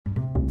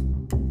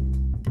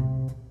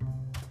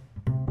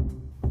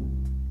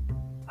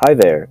Hi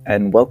there,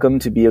 and welcome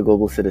to Be a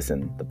Global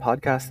Citizen, the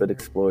podcast that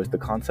explores the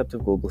concept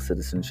of global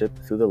citizenship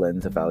through the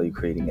lens of value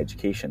creating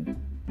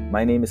education.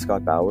 My name is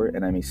Scott Bauer,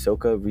 and I'm a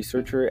SOCA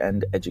researcher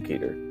and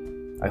educator.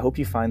 I hope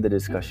you find the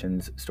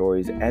discussions,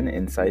 stories, and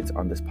insights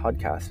on this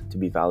podcast to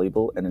be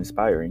valuable and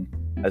inspiring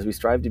as we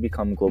strive to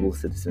become global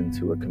citizens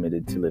who are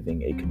committed to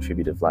living a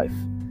contributive life.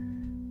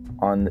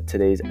 On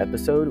today's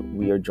episode,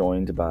 we are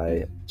joined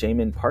by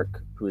Jaemin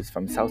Park, who is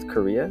from South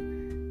Korea.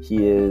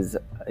 He is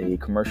a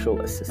commercial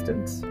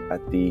assistant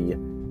at the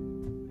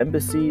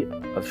Embassy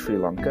of Sri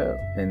Lanka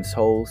in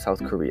Seoul,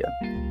 South Korea.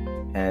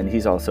 And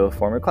he's also a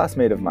former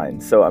classmate of mine.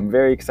 So I'm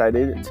very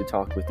excited to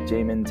talk with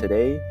Jaemin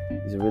today.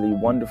 He's a really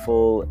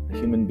wonderful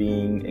human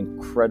being,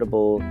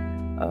 incredible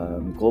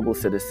global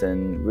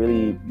citizen,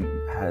 really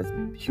has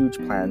huge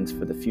plans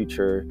for the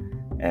future.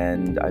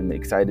 And I'm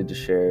excited to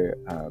share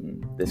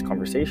this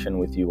conversation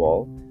with you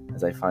all,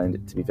 as I find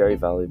it to be very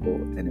valuable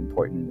and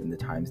important in the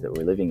times that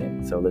we're living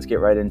in. So let's get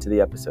right into the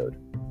episode.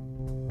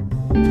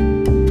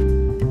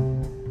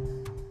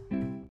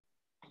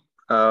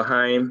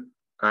 Hi,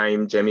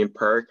 I'm Jaemin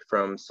Park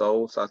from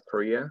Seoul, South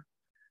Korea,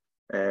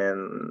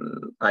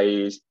 and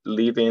I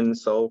live in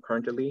Seoul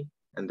currently.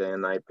 And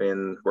then I've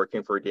been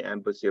working for the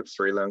Embassy of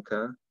Sri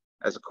Lanka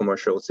as a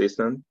commercial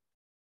assistant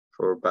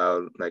for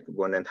about like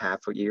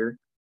 1.5 years.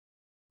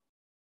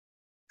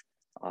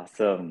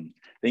 Awesome.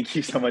 Thank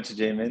you so much,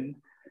 Jaemin.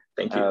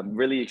 Thank you. I'm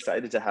really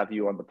excited to have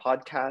you on the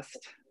podcast.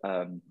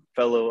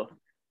 Fellow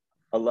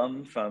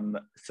alum from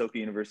SOCA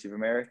University of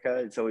America.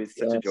 It's always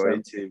such a joy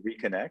to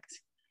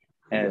reconnect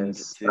and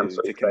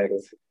to connect.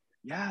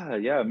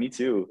 Yeah, me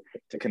too.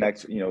 To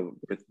connect,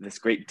 with this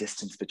great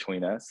distance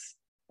between us.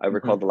 I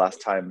recall the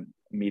last time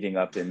meeting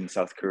up in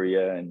South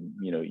Korea and,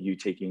 you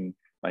taking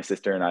my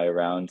sister and I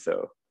around.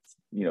 So,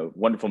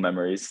 wonderful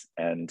memories.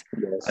 And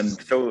I'm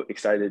so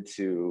excited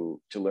to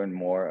learn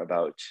more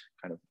about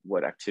kind of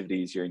what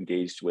activities you're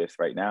engaged with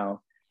right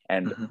now.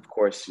 And of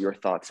course, your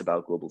thoughts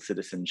about global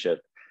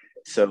citizenship.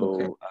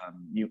 So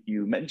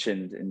you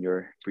mentioned in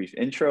your brief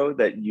intro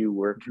that you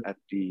work at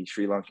the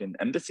Sri Lankan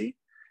Embassy.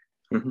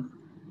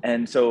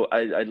 And so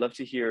I'd love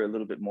to hear a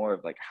little bit more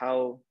of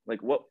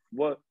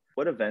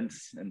what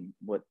events and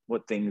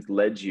what things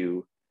led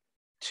you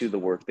to the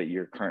work that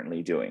you're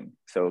currently doing.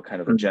 So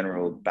kind of a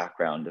general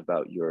background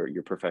about your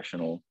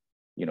professional,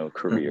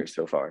 career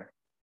so far.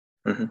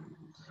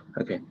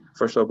 Okay.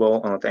 First of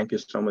all, thank you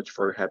so much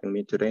for having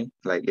me today.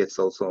 It's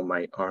also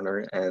my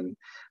honor and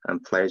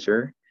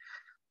pleasure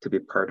to be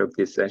part of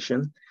this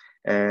session.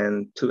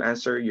 And to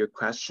answer your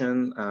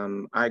question,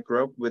 I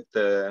grew up with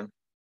the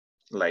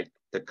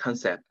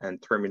concept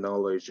and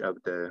terminology of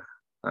the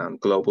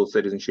global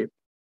citizenship.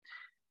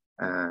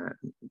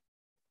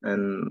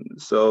 And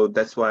so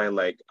that's why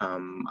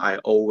I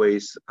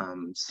always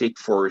seek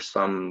for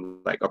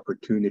some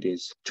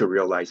opportunities to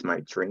realize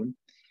my dream.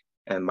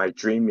 And my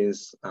dream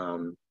is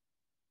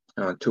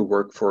to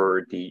work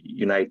for the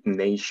United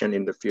Nations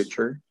in the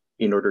future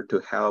in order to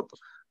help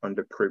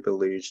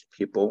underprivileged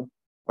people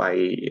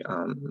by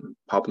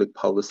public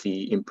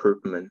policy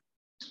improvement.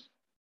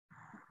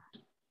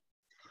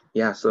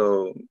 Yeah,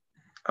 so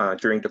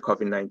during the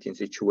COVID-19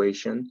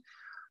 situation,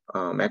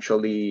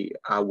 actually,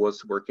 I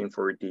was working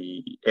for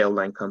the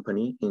airline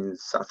company in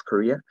South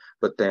Korea,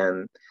 but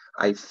then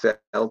I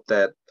felt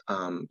that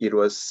it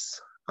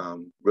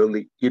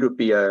would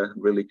be a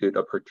really good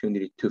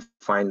opportunity to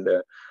find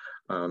a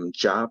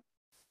job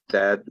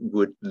that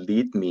would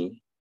lead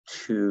me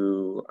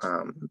to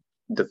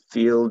the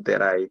field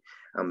that I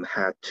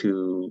had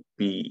to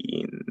be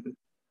in.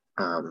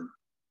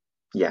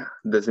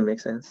 Does it make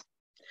sense?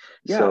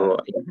 Yeah. So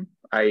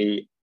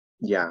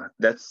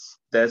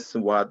that's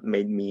what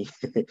made me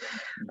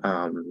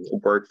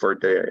work for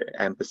the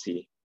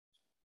embassy.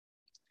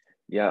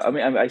 Yeah, I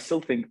mean, I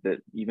still think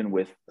that even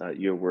with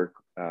your work,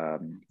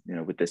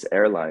 with this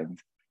airline,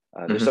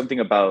 there's something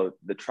about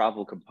the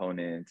travel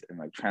component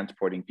and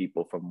transporting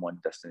people from one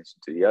destination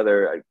to the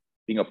other.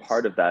 Being a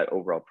part of that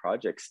overall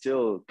project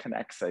still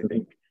connects, I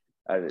think,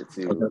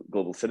 to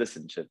global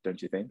citizenship,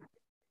 don't you think?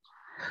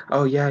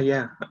 Oh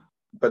yeah.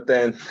 But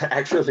then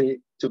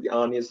actually, to be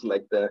honest,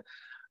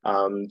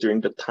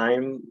 during the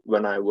time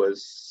when I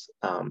was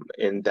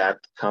in that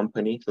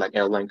company,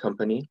 airline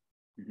company,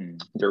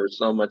 there was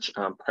so much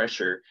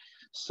pressure.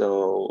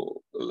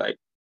 So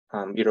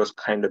it was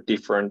kind of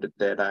different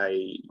that I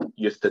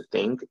used to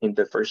think in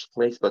the first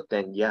place. But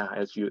then,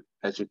 as you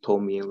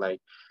told me,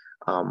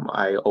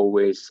 I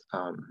always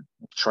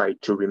try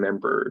to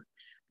remember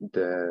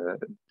the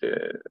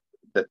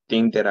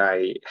thing that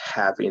I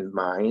have in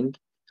mind,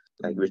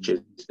 which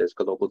is this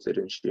global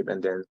citizenship,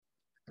 and then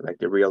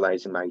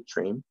realizing my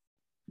dream.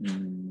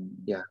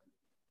 Yeah.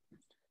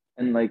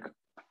 And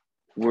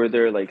were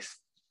there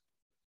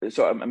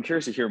so I'm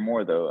curious to hear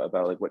more though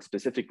about what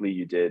specifically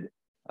you did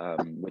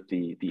with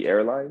the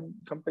airline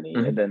company,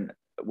 and then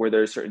were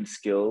there certain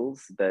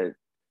skills that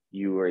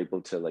you were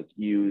able to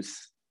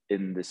use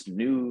in this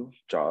new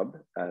job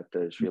at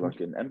the Sri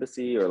Lankan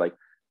embassy, or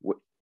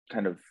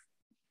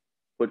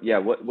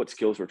what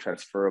skills were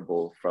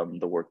transferable from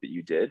the work that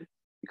you did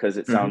because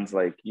it Mm-hmm. sounds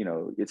like, you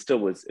know, it still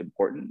was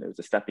important. It was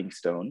a stepping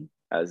stone,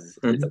 as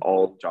it's Mm-hmm.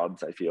 all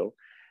jobs, I feel.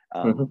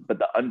 Mm-hmm. But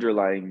the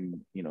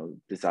underlying, you know,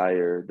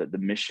 desire, that the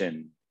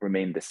mission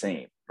remained the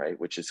same, right?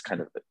 Which is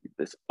kind of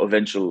this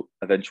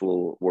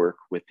eventual work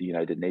with the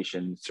United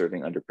Nations,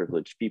 serving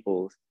underprivileged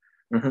peoples.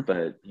 Mm-hmm.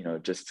 But, you know,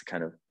 just to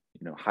kind of,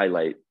 you know,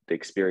 highlight the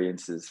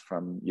experiences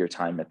from your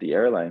time at the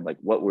airline, like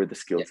what were the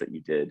skills that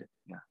you did?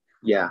 Yeah.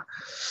 Yeah.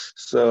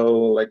 So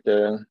like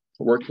the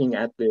working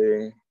at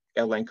the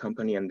airline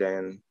company and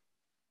then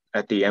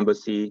at the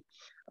embassy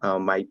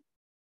might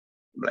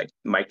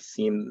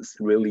seem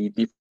really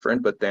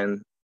different, but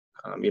then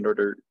in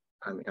order,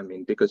 I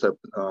mean because of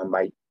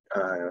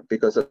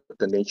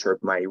the nature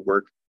of my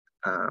work,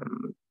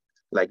 um,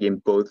 like in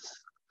both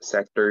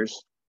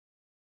sectors,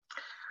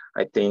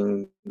 I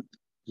think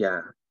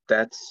yeah,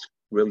 that's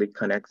really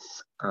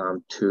connects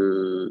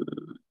to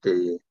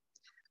the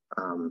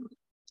um,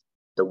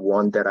 the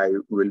one that I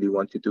really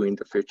want to do in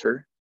the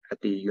future at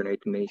the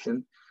United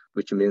Nations,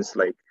 which means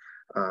like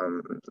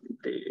um,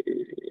 the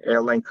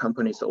airline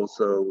companies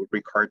also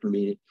required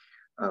me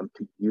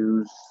to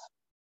use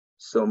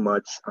so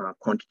much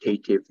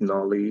quantitative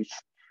knowledge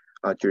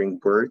during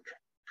work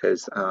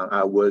because uh,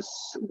 I was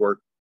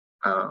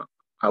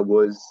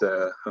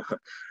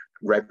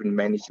revenue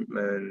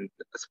management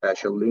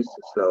specialist,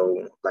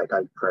 so like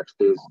I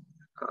practice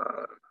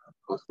uh,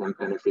 cost and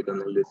benefit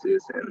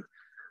analysis and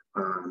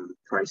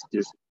price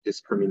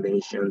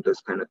discrimination, those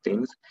kind of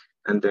things.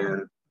 And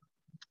then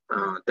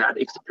that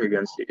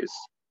experience is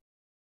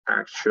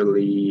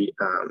actually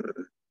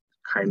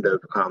kind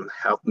of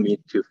helped me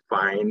to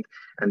find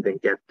and then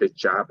get the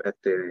job at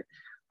the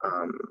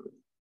um,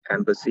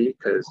 embassy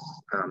because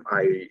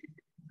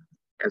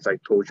as I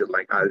told you,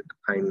 like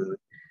I'm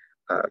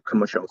a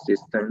commercial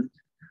assistant,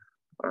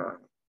 uh,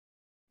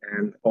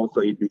 and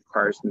also it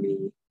requires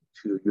me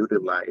to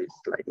utilize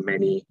like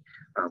many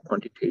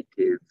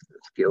quantitative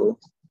skills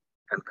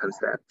and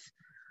concepts.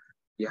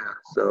 Yeah,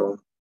 so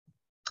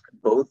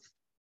both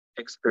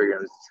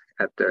experience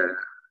at the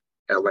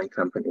airline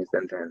companies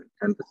and then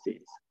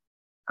embassies,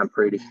 I'm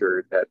pretty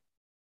sure that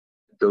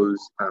those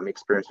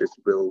experiences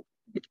will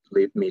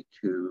lead me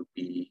to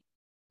be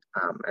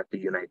at the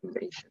United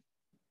Nations.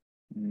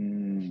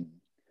 Mm.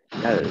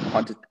 Yeah,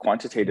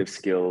 quantitative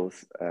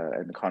skills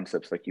and the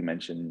concepts, like you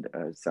mentioned,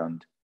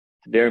 sound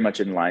very much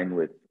in line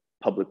with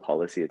public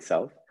policy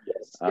itself.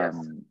 Yes, yes,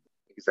 Um,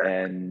 exactly.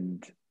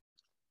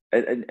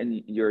 and,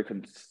 and you're a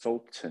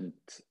consultant,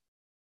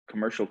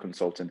 commercial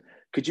consultant.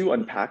 Could you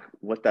unpack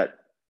what that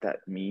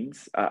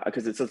means?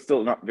 Because it's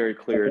still not very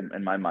clear Okay.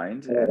 in my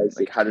mind. I And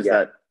see. like, how does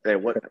Yeah,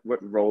 that?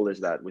 What role is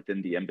that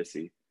within the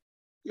embassy?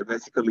 yeah.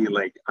 Basically,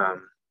 like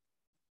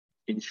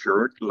in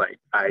short, like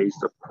I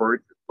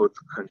support both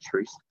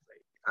countries,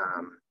 like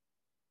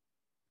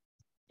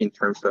in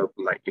terms of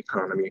like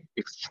economic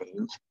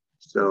exchange.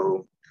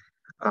 So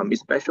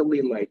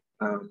especially like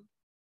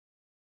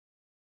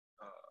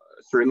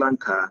Sri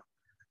Lanka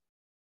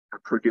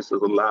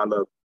produces a lot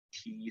of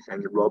teas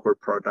and rubber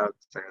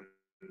products and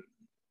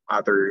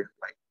other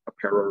like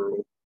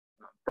apparel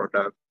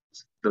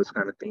products, those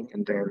kind of thing.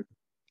 And then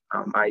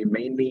I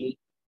mainly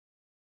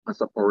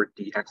support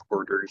the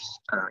exporters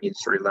in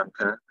Sri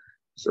Lanka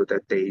so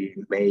that they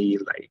may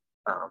like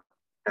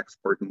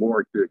export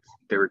more goods,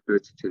 their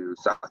goods to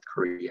South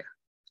Korea.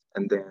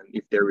 And then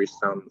if there is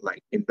some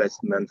like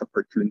investment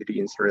opportunity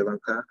in Sri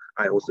Lanka,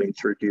 I also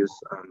introduce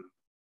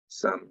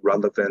some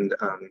relevant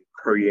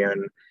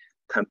Korean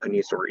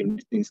companies or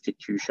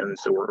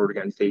institutions or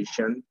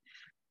organization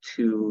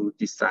to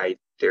decide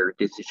their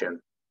decision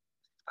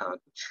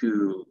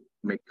to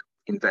make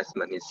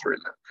investment in Sri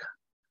Lanka.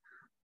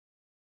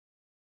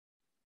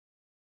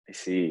 I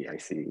see. I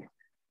see.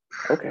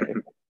 Okay.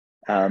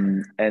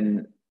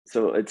 And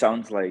so it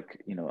sounds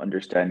like, you know,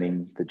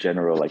 understanding the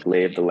general like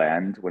lay of the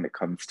land when it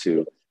comes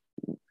to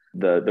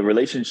the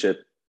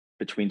relationship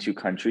between two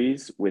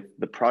countries with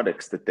the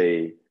products that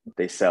they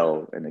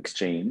sell and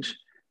exchange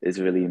is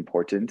really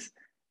important.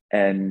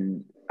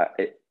 And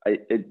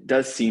it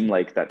does seem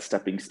like that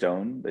stepping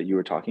stone that you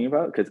were talking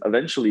about, because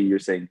eventually you're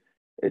saying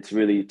it's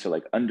really to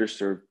like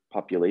underserved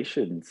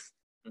populations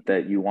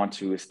that you want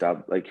to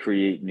establish, like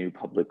create new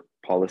public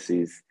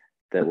policies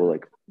that will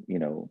like, you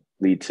know,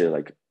 lead to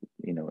like,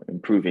 you know,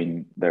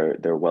 improving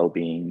their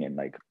well-being and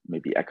like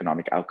maybe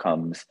economic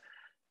outcomes.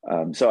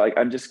 So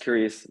I'm just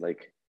curious,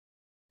 like,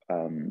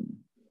 um,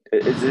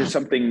 is there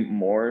something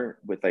more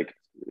with like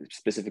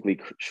specifically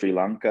Sri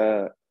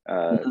Lanka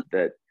Mhm.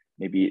 that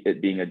maybe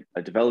it being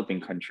a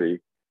developing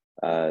country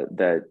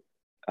that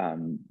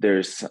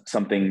there's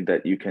something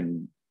that you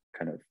can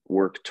kind of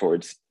work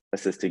towards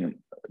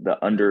assisting the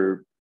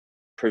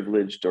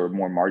underprivileged or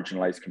more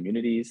marginalized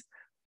communities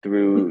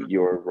through Mhm.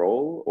 your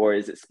role, or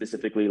is it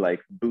specifically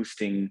like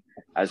boosting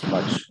as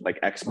much like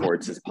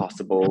exports as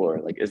possible, or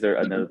like is there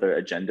another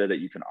agenda that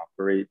you can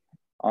operate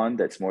on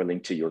that's more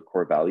linked to your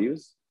core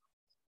values?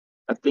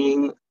 I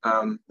think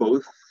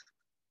both,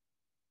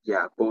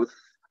 yeah, both,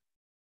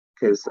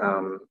 because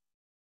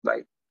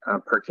like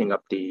perking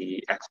up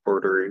the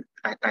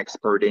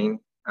exporting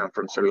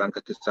from Sri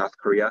Lanka to South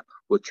Korea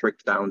will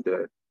trick down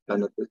the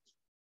benefits,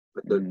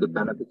 but the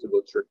benefits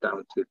will trick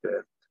down to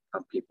the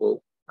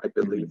people, I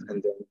believe.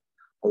 And then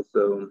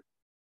also,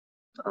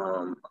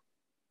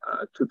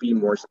 to be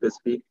more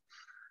specific,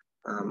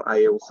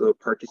 I also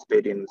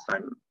participate in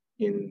some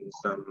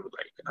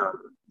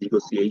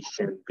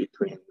negotiation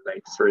between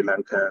like Sri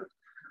Lanka,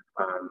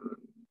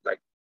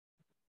 like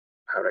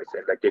how do I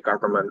say, like the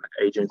government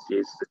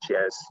agencies such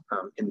as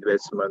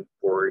investment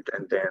board,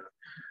 and then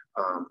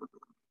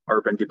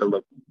urban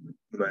development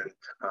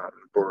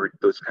board,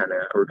 those kind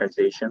of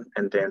organization,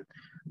 and then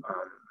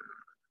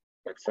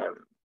like some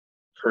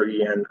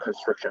Korean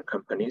construction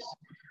companies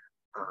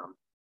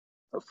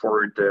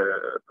for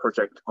the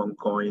project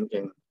ongoing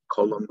in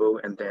Colombo,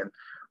 and then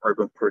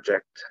urban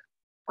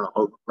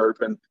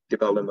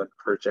development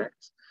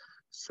projects.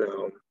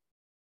 So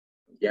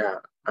yeah,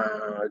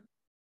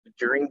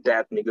 during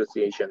that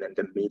negotiation and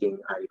the meeting,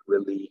 I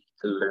really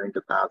learned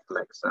about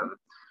like some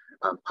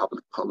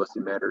public policy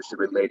matters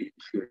related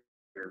to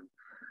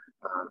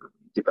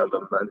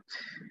development,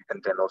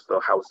 and then also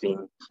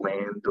housing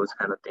plan, those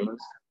kind of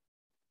things.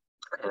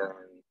 And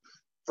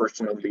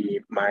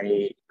fortunately,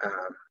 my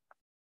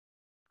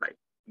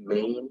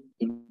main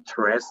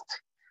interest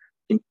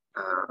in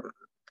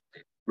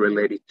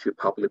related to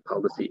public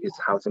policy is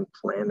housing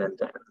plan and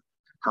then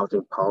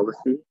housing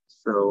policy.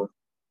 So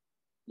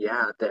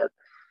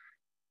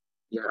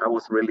I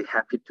was really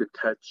happy to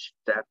touch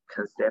that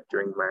concept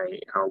during my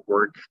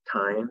work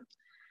time,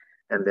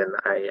 and then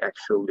I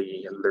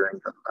actually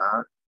learned a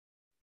lot.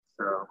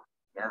 So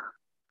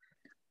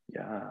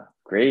yeah,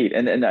 great.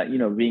 And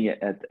being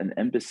at an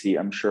embassy,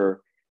 I'm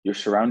sure you're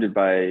surrounded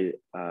by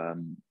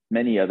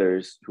many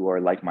others who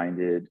are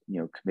like-minded,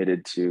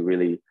 committed to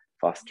really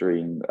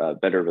fostering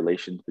better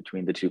relations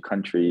between the two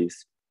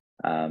countries.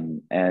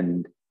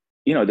 And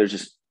there's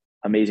just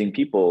amazing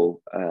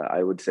people,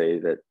 I would say,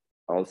 that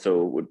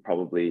also would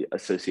probably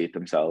associate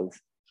themselves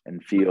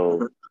and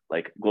feel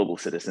like global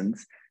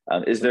citizens.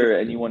 Is there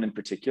anyone in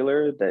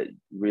particular that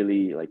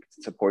really like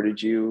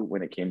supported you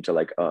when it came to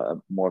like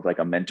more of like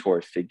a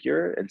mentor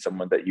figure, and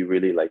someone that you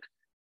really like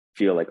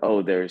feel like,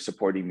 oh, they're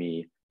supporting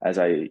me as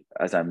I'm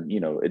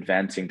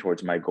advancing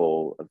towards my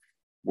goal of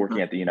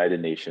working at the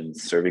United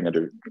Nations, serving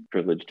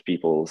underprivileged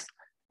peoples,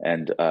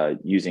 and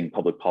using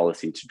public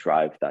policy to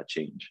drive that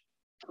change?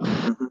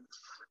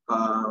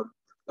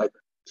 Like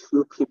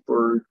two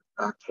people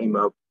came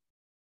up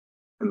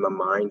in my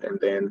mind, and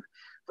then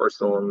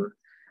first one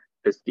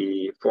is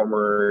the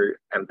former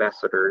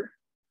ambassador,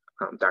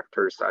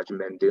 Dr. Sajid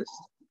Mendis,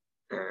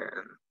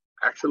 and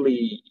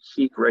actually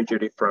he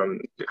graduated from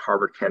the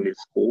Harvard Kennedy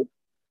School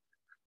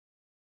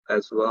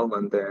as well,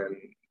 and then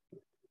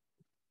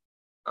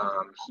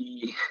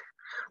he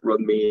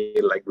wrote me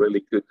like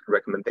really good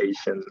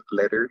recommendation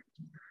letter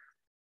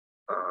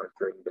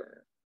during the.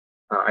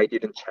 I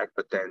didn't check,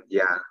 but then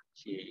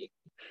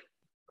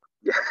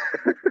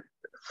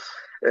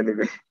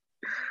anyway,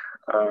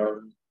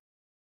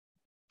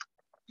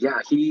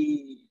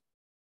 he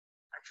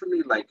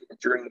actually like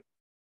during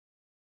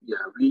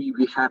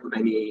we had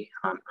many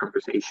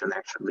conversation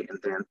actually, and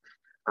then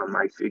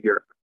I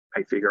figure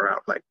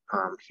out like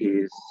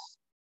his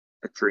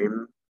a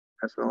dream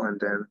as well, and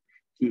then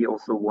he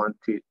also wants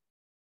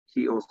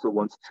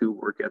to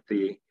work at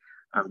the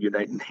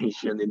United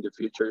Nations in the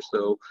future.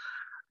 So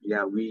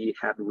we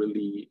had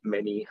really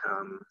many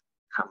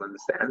common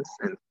sense,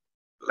 and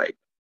like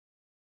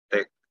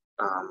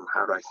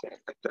how do I say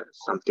it? Like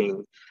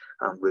something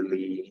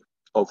really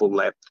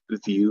overlapped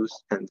views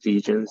and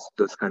visions,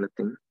 those kind of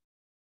things.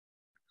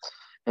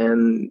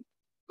 And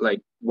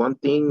like one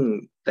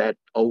thing that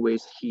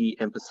always he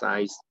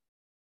emphasized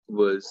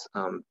was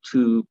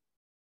to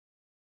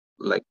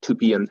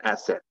be an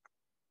asset,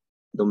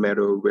 no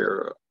matter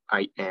where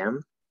I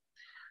am.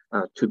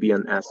 To be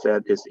an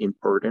asset is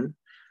important,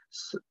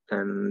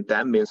 and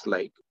that means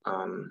like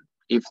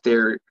if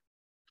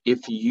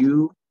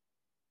you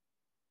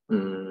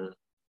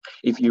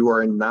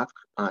are not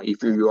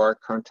if you are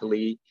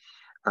currently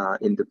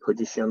in the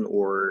position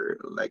or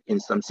like in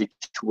some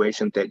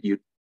situation that you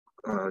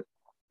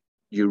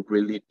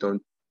really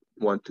don't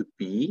want to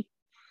be,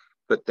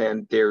 but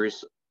then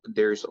there's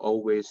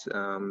always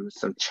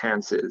some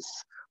chances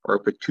or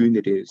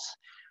opportunities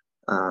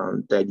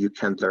that you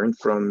can learn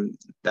from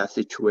that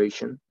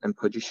situation and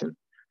position.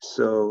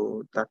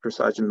 So Dr.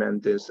 Sajid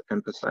Mendis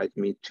emphasized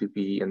me to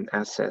be an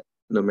asset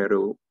no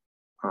matter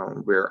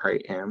where I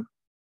am.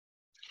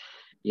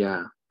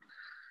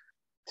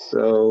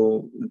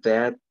 So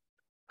that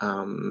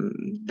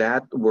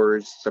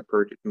word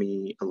supported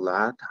me a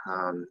lot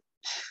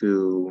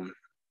to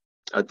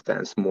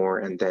advance more,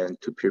 and then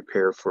to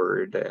prepare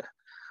for the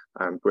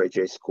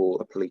graduate school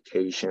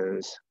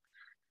applications.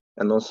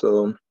 And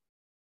also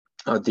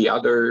the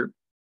other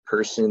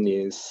person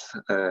is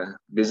a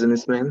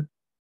businessman,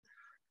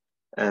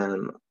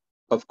 and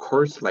of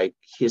course like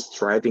he's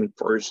striving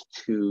first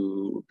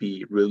to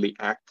be really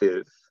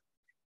active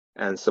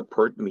and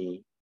support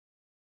me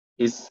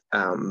is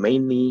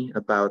mainly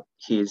about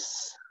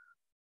his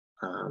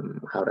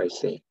how do I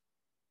say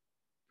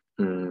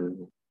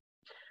mm,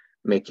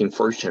 making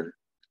fortune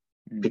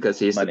because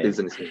he's a Money.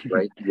 businessman,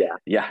 right? Yeah,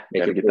 Yeah,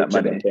 gotta making get that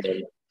fortune money. and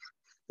then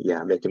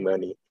yeah, making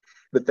money.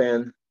 But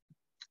then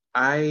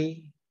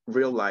I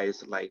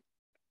realized like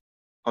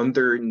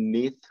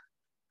underneath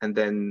and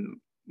then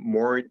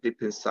more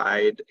deep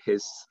inside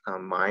his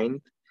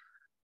mind,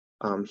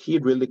 he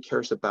really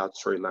cares about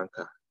Sri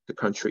Lanka, the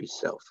country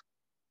itself.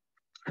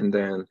 And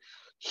then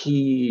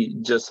he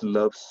just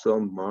loves so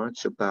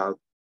much about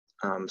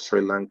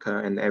Sri Lanka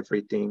and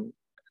everything,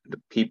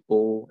 the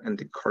people and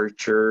the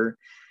culture,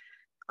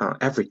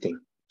 everything.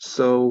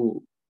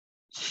 So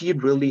he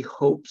really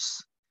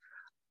hopes,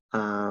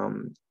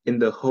 in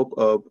the hope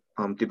of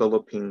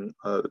developing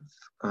of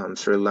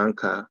Sri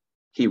Lanka,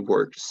 he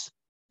works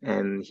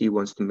and he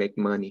wants to make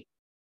money.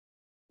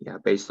 Yeah,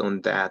 based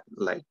on that,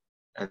 like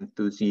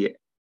enthusiasm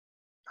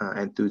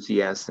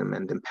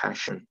and then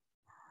passion,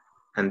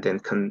 and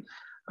then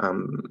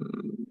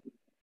um,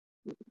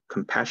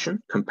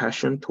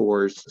 compassion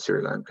towards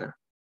Sri Lanka.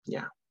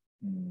 Yeah.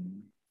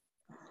 Mm.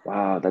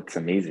 Wow, that's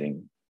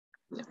amazing.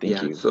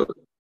 Thank Yeah. you. So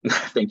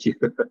thank you.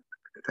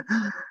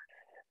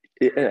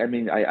 I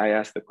mean, I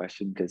asked the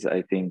question because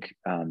I think,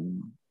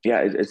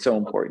 yeah, it's so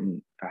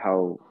important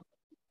how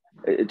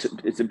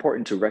it's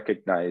important to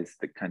recognize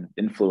the kind of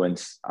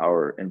influence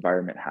our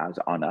environment has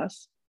on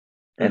us,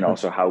 and Mhm.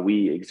 also how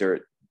we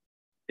exert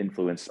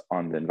influence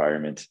on the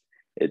environment.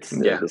 It's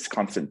Yeah. this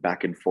constant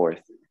back and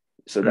forth.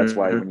 So that's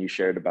why Mhm. when you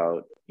shared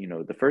about,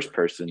 the first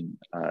person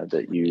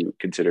that you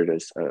considered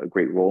as a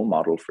great role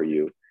model for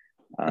you,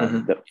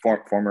 Mhm. the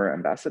former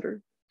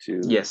ambassador to,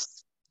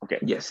 Yes. okay,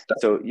 Yes.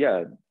 so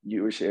yeah,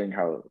 you were sharing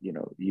how you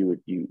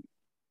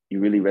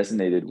really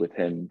resonated with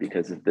him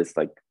because of this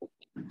like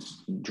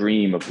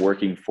dream of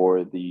working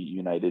for the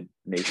United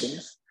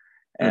Nations,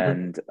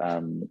 Mhm.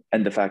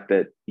 and the fact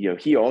that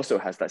he also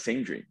has that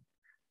same dream,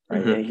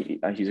 right? Mhm.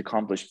 And he's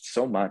accomplished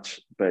so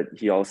much, but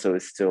he also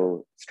is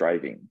still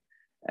striving,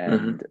 Mhm.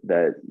 and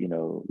that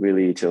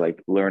really to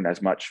like learn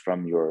as much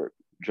from your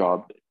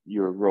job,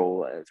 your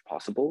role as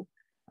possible.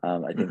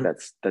 I think Mhm.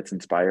 that's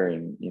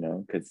inspiring,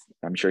 because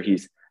I'm sure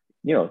he's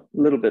a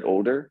little bit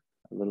older,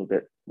 a little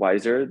bit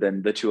wiser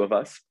than the two of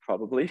us,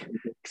 probably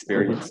Mhm.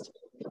 experienced,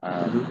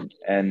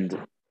 and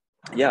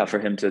yeah, for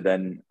him to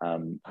then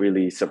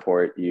really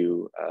support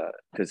you,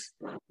 because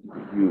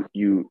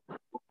you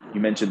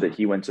mentioned that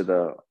he went to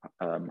the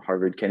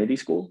Harvard Kennedy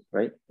School,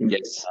 right?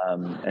 Yes.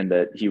 And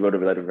that he wrote a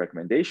letter of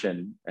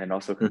recommendation, and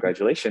also Mhm.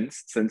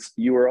 congratulations, since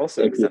you were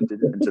also Thank you. accepted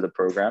into the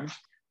program.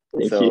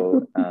 Thank you.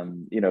 So,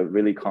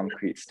 really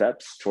concrete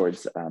steps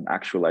towards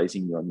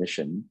actualizing your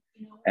mission.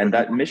 And Mhm.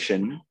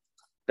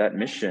 that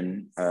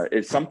mission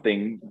is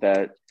something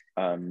that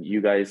you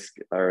guys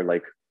are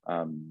like,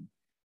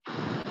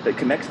 that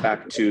connects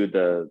back to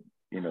the,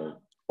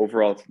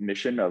 overall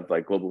mission of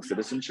like global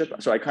citizenship.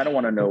 So I kind of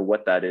want to know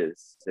what that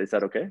is. Is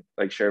that okay?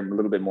 Like share a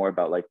little bit more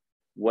about like,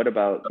 what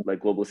about like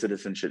global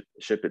citizenship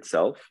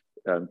itself,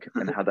 and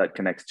Mhm. how that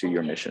connects to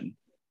your mission?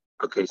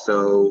 Okay,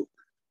 so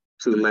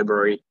to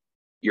elaborate,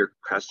 your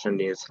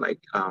question is like,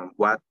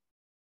 what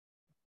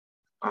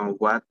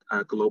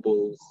a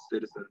global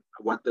citizen,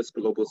 what does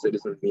global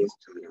citizen means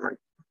to me, right?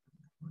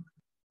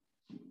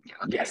 Yeah.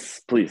 Okay.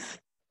 Yes, please.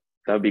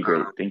 That would be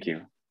great. Um, Thank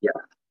you.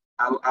 yeah,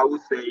 I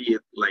would say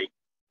it like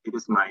it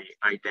is my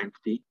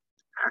identity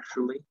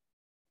actually.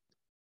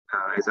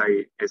 As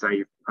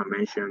I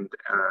mentioned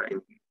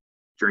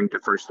during the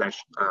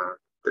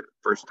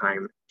first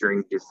time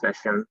during this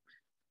session,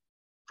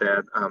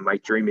 that my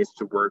dream is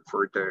to work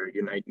for the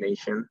United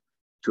Nations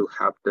to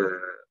help the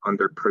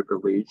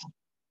underprivileged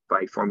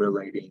by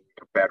formulating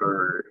a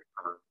better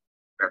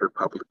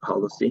public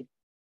policy.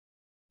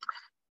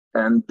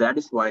 And that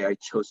is why I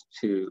chose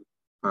to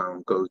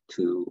go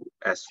to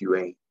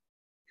SUA,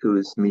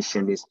 whose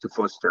mission is to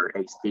foster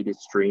a steady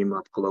stream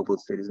of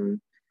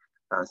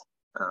uh,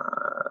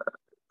 uh,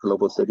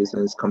 global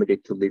citizens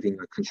committed to living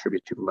a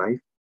contributive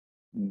life.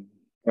 Mm.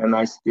 And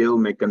I still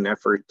make an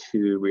effort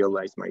to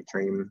realize my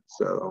dream.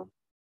 So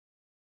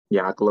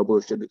yeah,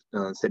 global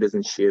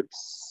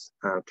citizenships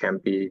can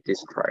be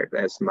described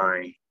as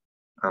my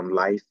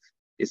life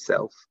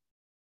itself.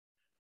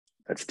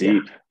 That's Yeah.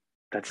 deep.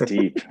 That's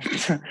deep.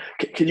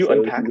 Can you So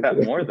unpack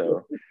that more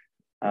though?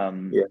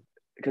 yeah.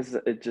 Because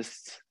it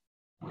just,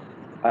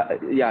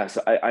 yeah,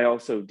 so I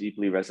also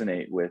deeply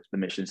resonate with the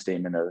mission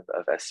statement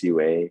of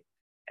SUA,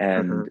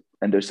 Mm-hmm.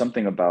 and there's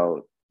something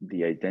about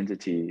the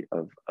identity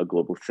of a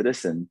global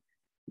citizen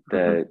Mm-hmm.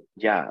 that,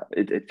 yeah,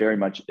 it very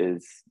much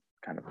is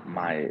kind of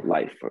my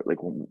life, or like,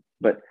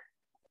 but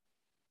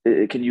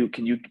can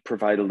you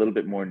provide a little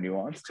bit more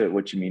nuance to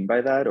what you mean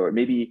by that, or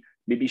maybe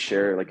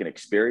share like an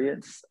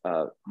experience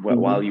while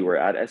Mm-hmm. you were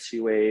at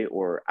SUA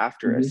or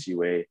after Mm-hmm.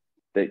 SUA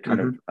that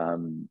kind Mm-hmm.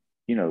 of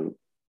you know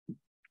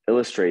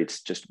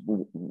illustrates just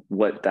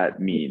what that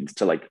means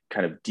to like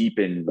kind of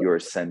deepen your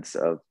sense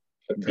of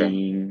Okay.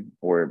 being,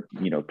 or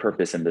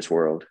purpose in this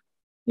world.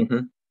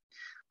 Mm-hmm.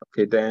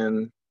 Okay,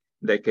 then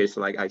in that case,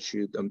 like I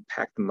should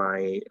unpack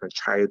my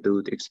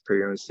childhood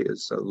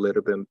experiences a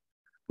little bit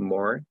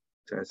more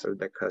to answer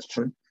that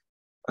question.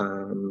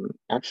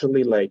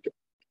 Actually, like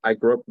I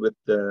grew up with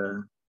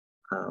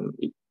um,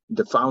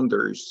 the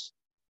founders'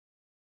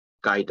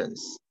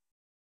 guidance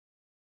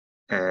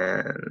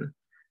and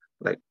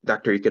like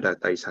Dr. Ikeda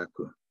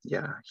Daisaku.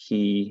 Yeah,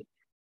 he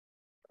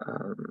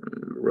um,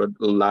 wrote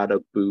a lot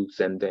of books,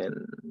 and then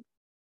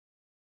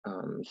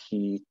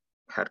he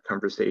had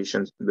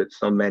conversations with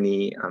so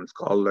many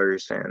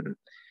scholars and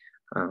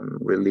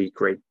really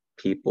great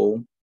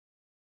people.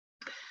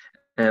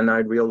 And I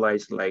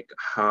realized like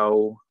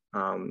how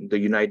the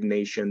United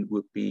Nations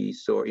would be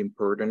so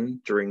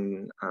important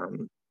during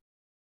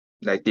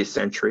like this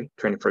century,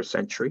 21st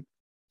century.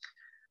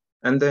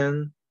 And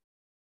then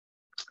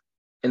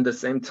in the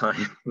same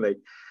time, like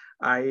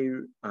I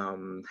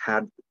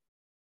had,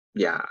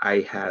 yeah,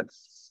 I had,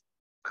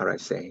 how do I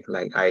say,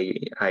 like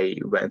I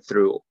went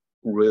through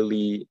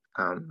really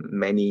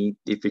many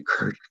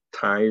difficult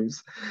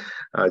times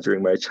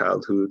during my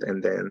childhood,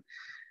 and then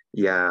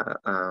yeah,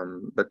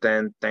 but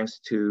then thanks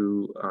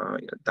to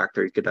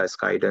Dr. Ikeda's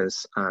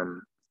guidance,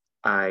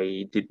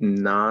 I did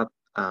not,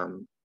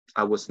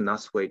 I was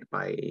not swayed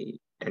by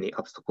any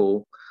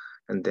obstacle,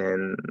 and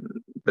then,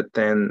 but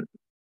then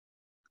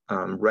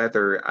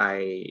rather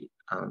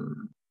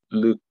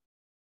look,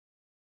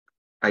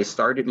 I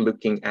started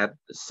looking at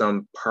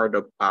some part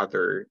of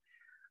other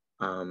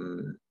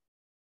um,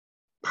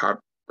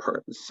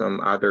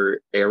 some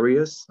other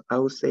areas, I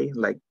would say,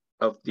 like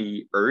of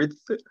the earth.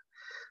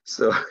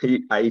 So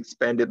I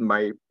expanded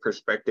my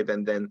perspective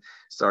and then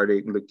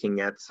started looking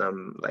at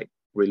some like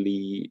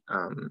really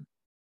um,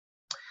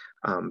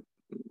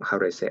 how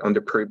do I say,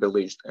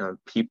 underprivileged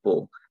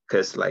people,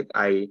 because like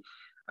I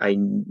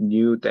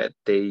knew that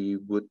they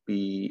would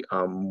be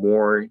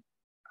more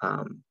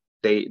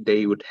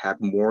they would have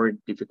more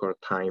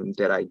difficult time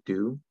than I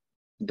do.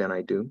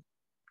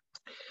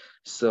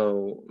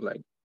 So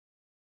like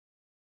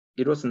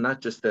it was not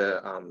just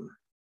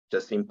the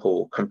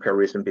simple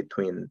comparison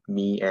between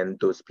me and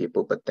those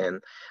people, but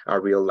then I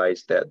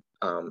realized that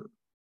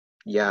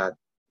yeah,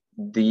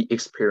 the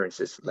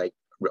experiences like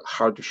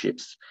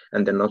hardships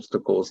and the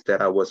obstacles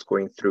that I was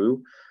going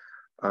through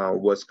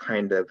was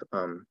kind of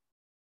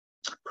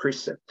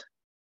precept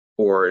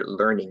or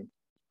learning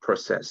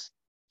process,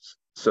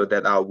 so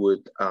that I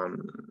would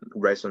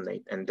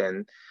resonate and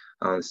then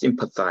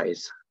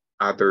sympathize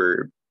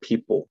other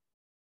people,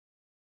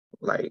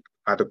 like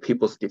other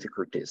people's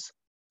difficulties.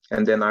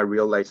 And then I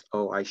realized,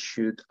 oh, I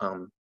should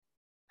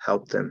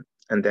help them.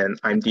 And then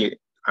I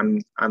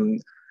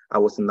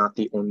was not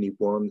the only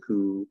one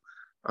who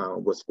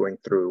was going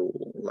through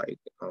like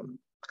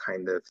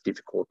kind of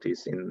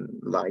difficulties in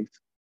life.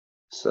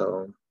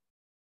 So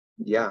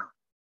yeah,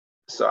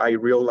 so I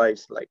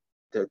realized like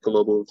the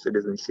global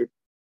citizenship,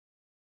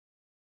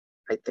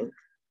 I think,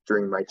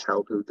 during my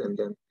childhood, and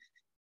then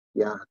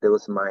yeah, that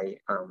was my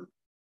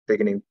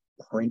beginning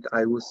point,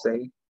 I would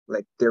say.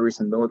 Like there is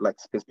no like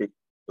specific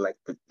like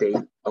the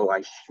date, oh,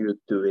 I should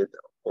do it,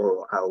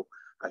 or how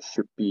I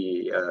should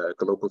be a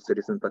global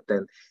citizen. But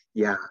then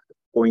yeah,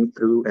 going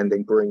through and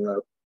then growing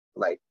up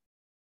like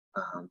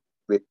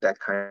with that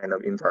kind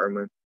of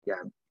environment,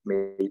 yeah,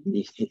 made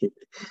me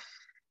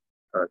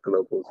a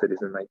global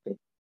citizen, I think,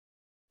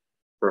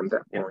 from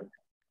that Yeah. point.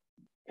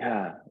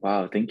 Yeah.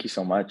 Wow. Thank you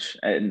so much.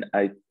 And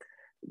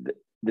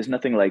there's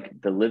nothing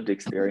like the lived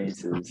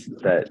experiences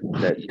that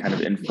kind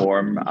of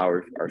inform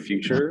our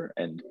future,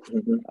 and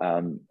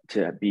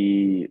to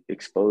be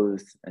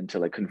exposed and to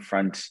like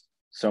confront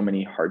so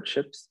many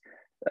hardships.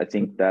 I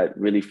think that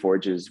really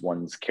forges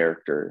one's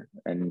character,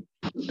 and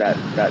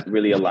that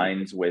really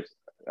aligns with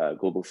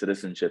global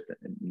citizenship,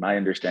 in my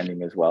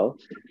understanding as well,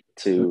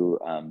 to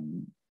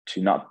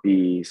not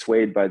be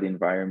swayed by the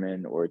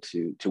environment, or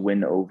to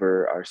win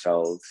over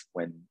ourselves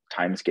when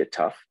times get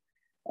tough,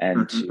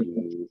 and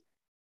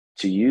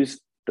to use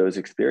those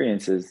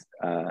experiences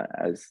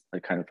as a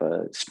kind of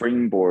a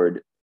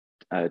springboard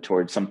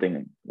towards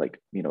something like,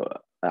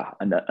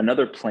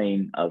 another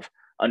plane of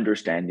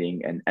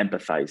understanding and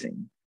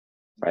empathizing,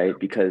 right?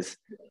 Because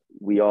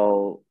we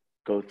all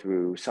go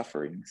through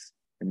sufferings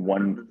in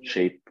one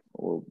shape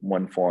or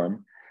one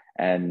form,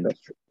 and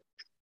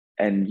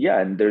yeah,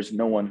 and there's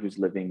no one who's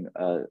living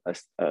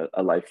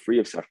a life free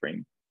of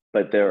suffering,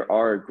 but there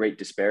are great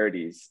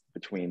disparities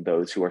between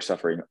those who are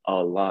suffering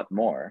a lot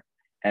more.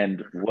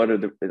 And what are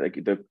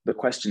the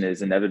question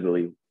is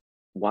inevitably,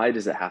 why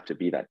does it have to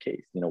be that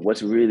case?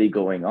 What's really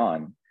going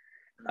on?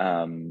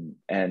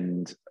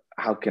 And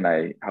how can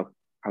I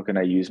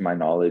use my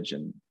knowledge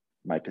and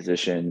my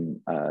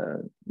position,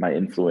 my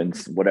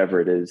influence,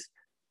 whatever it is,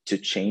 to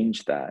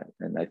change that?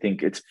 And I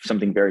think it's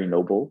something very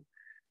noble.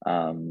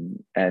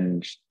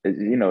 And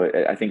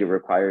I think it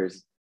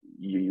requires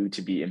you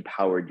to be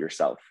empowered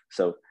yourself.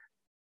 So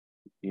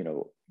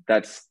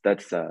that's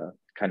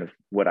kind of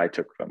what I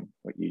took from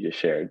what you just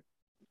shared.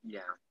 Yeah,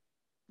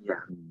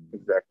 yeah,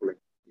 exactly.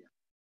 Yeah.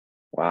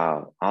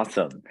 Wow,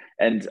 awesome.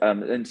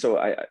 And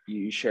so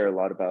you share a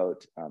lot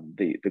about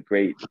the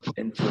great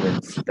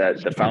influence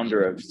that the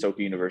founder of Soka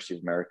University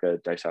of America,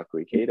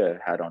 Daisaku Ikeda,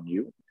 had on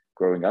you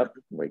growing up,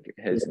 like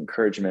his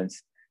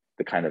encouragements.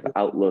 the kind of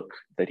outlook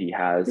that he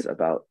has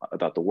about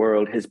the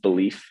world, his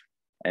belief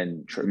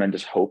and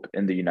tremendous hope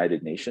in the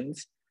United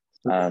Nations.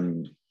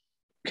 Can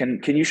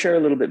you share a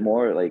little bit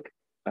more, like,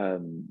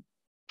 and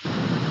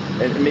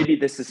maybe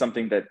this is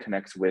something that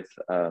connects with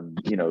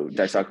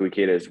Daisaku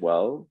Ikeda as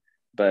well,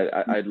 but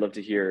I'd love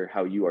to hear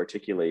how you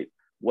articulate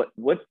what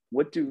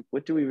do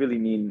we really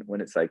mean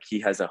when it's like he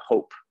has a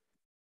hope,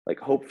 like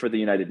hope for the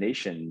United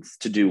Nations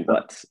to do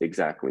what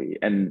exactly?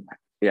 And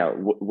yeah,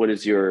 what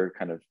is your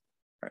kind of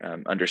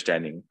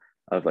understanding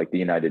of like the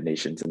United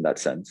Nations in that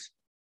sense?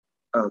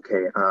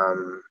 Okay.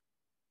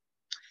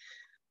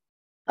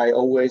 I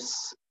always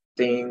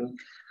think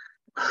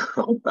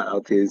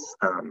about his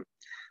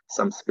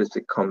some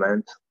specific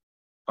comment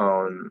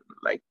on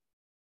like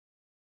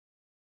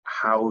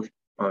how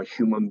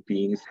human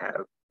beings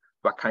have,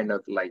 what kind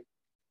of like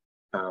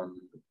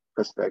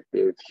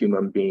perspective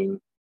human beings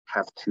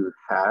have to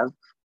have.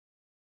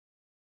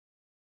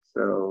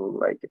 So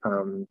like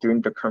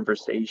during the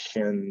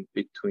conversation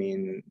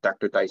between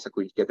Dr.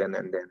 Daisaku Ikeda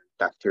and then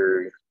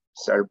Dr.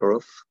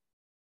 Serbrov,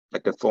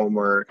 like the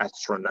former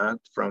astronaut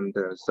from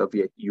the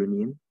Soviet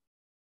Union.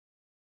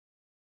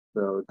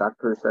 So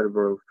Dr.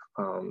 Serbrov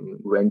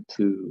went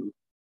to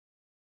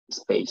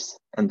space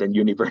and then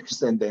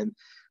universe, and then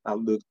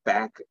look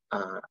back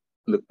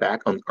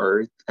on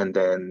Earth, and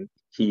then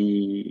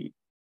he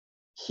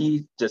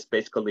just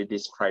basically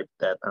described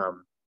that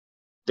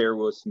there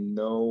was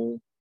no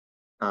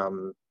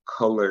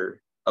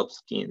color of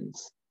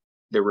skins,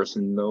 there was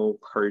no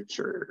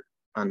culture,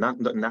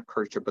 not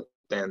culture, but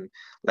then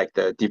like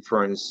the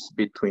difference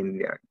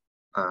between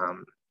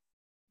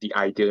the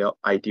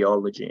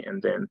ideology,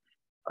 and then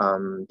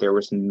there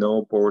was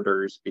no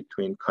borders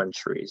between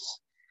countries.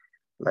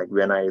 Like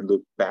when I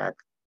look back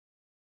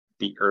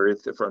the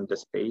Earth from the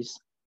space,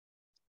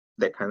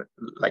 that kind of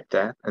like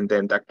that. And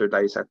then Dr.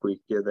 Daisaku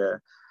Ikeda,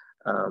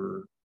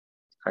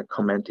 I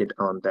commented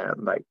on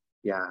that, like,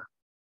 yeah,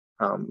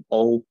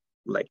 all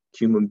like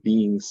human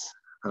beings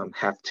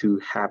have to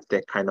have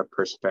that kind of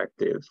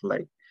perspective,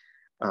 like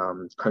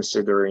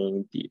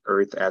considering the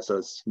Earth as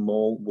a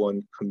small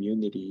one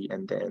community,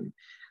 and then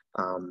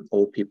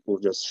all people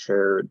just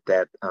share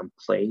that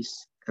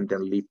place and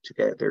then live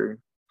together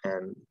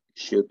and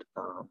should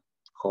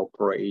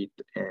cooperate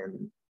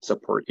and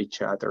support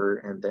each other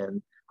and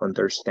then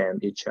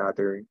understand each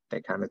other,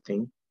 that kind of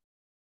thing.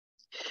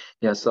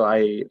 Yeah, so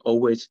I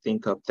always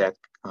think of that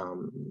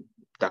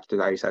Dr.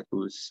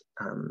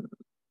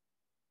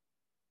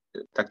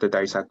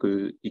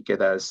 Daisaku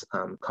Ikeda's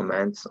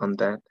comments on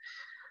that.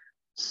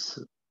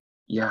 So,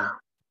 yeah,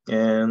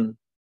 and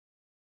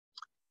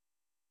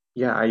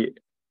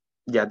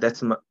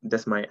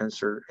that's my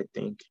answer, I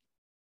think.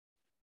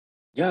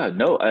 Yeah,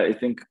 no, I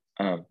think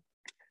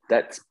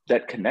that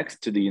connects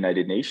to the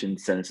United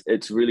Nations, since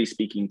it's really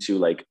speaking to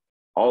like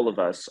all of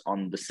us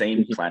on the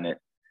same planet.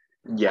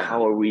 Yeah.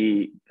 How are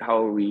we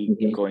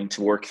going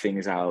to work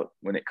things out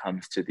when it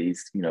comes to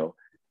these,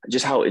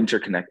 just how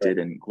interconnected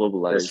and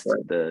globalized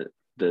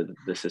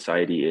the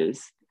society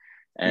is.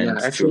 And yeah,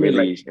 actually, to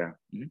really,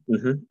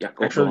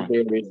 actually,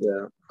 there is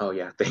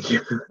thank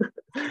you.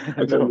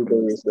 Actually,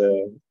 there is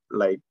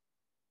like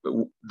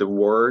the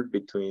war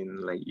between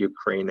like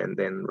Ukraine and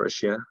then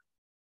Russia.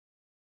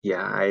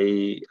 Yeah,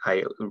 I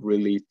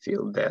really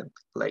feel that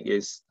like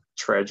it's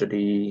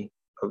tragedy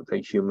of the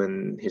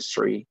human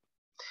history.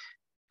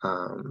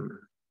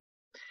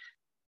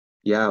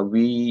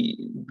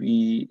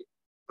 We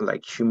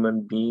like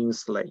human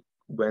beings like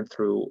went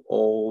through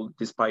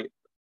despite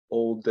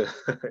all the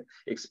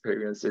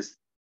experiences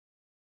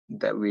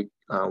that we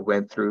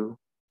went through,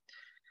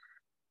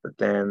 but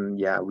then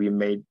we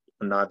made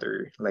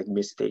another like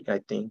mistake, I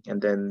think.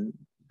 And then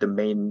the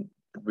main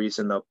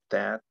reason of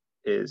that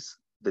is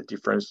the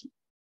difference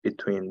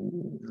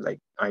between like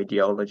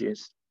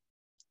ideologies.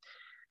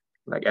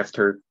 Like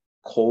after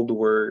Cold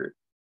War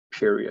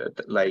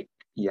period, like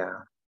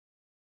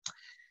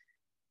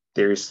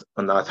there's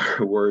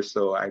another war.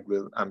 So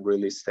I'm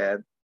really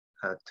sad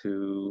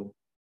to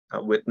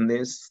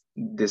witness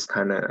this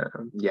kind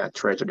of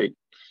tragic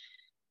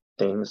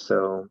thing.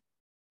 So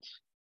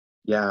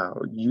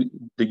the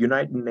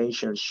United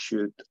Nations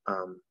should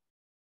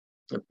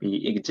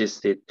be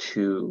existed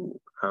to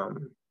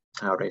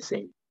how do I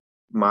say,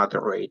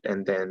 moderate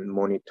and then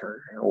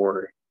monitor,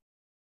 or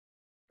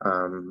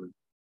how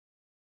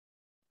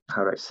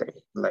do I say,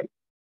 like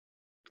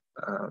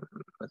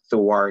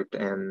thwart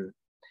and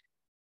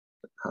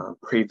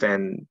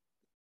prevent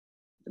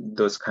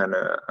those kind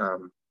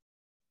of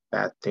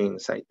bad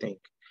things, I think.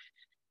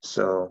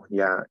 So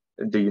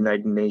the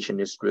United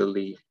Nations is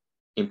really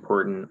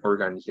important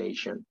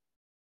organization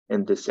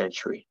in this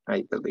century,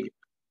 I believe.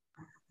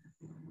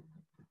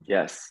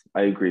 Yes,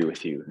 I agree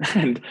with you.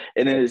 And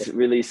it is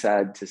really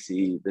sad to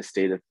see the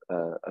state of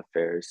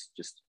affairs,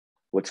 just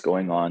what's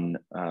going on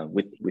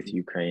with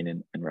Ukraine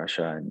and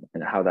Russia,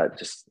 and how that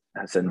just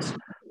sends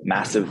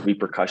massive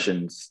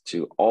repercussions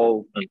to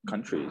all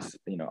countries,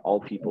 all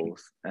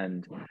peoples,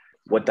 and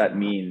what that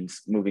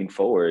means moving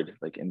forward,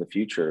 like in the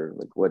future,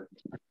 like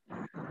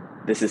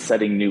this is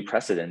setting new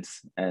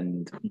precedents,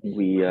 and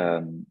we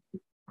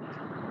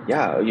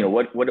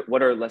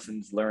what are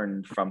lessons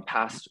learned from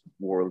past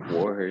world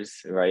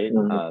wars, right?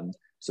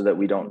 So that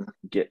we don't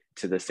get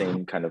to the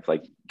same kind of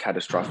like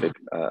catastrophic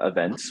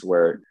events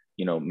where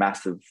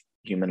massive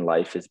human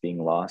life is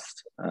being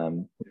lost.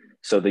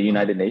 So the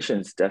United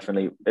Nations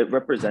definitely, it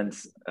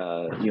represents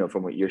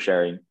from what you're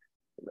sharing,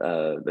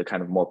 the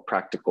kind of more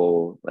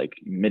practical like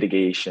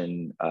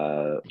mitigation,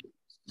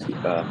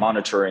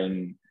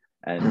 monitoring,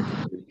 and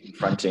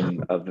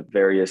confronting of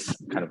various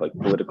kind of like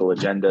political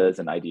agendas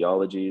and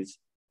ideologies.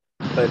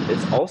 But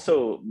it's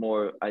also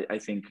more, I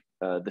think,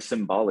 the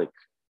symbolic,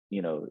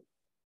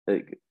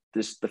 like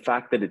the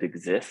fact that it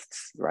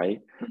exists,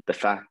 right? The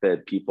fact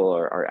that people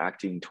are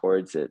acting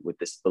towards it with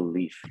this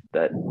belief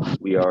that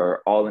we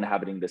are all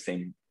inhabiting the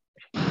same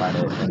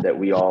planet, and that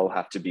we all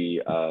have to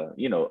be,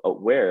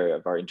 aware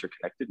of our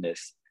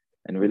interconnectedness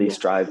and really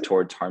strive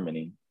towards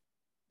harmony.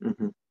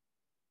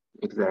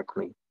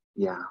 Exactly.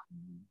 Yeah,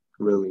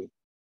 really.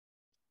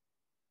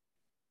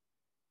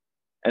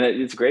 And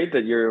it's great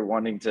that you're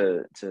wanting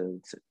to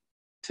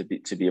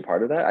be a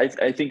part of that.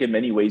 I think in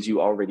many ways you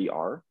already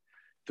are,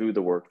 through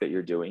the work that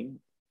you're doing.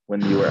 When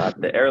you were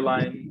at the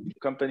airline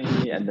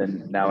company and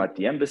then now at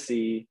the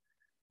embassy,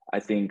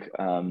 I think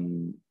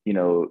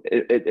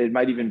it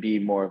might even be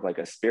more of like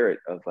a spirit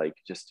of like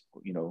just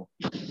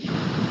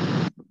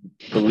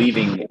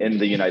believing in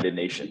the United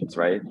Nations,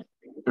 right?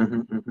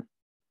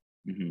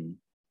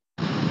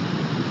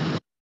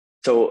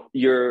 So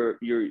you're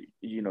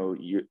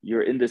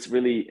in this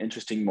really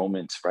interesting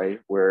moment,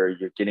 right, where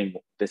you're getting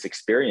this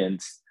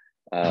experience,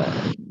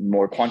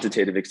 more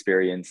quantitative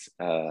experience,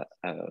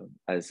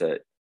 as a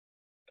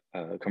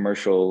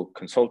commercial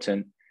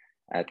consultant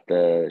at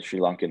the Sri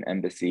Lankan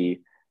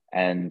embassy,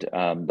 and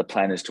the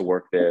plan is to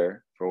work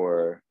there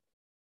for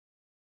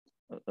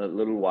a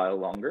little while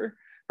longer,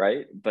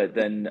 right? But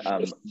then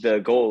the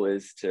goal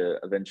is to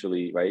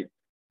eventually, right,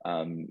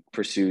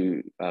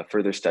 pursue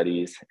further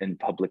studies in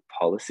public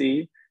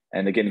policy.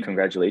 And again,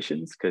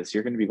 congratulations, because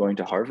you're going to be going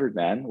to Harvard,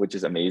 man, which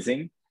is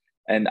amazing.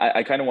 And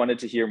I kind of wanted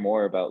to hear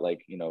more about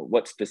like,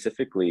 what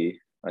specifically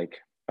like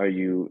are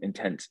you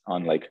intent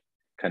on like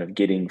kind of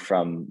getting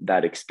from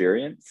that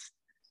experience,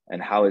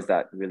 and how is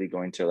that really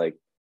going to like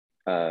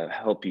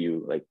help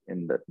you like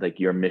in the like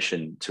your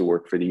mission to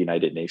work for the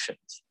United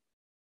Nations?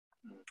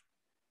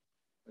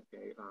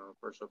 Okay,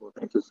 first of all,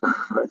 thank you so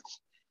much.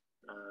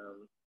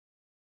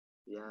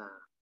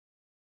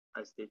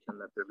 I stayed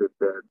connected with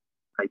that.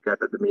 I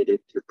got admitted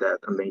to that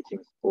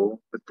amazing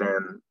school, but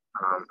then,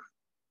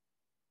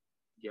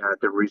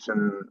 the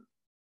reason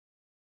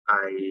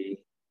I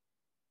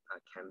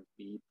can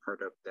be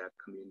part of that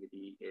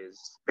community is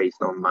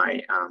based on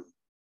my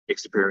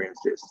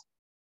experiences,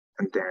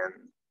 and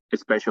then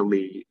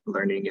especially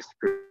learning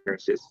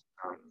experiences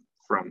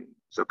from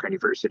Soka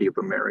University of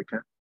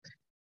America.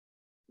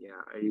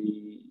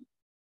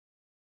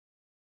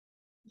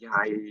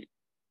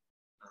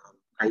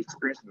 I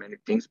experienced many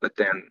things, but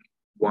then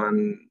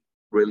one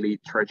really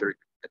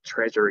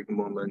treasuring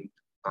moment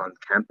on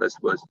campus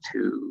was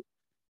to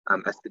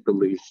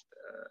establish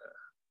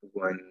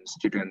one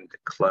student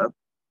club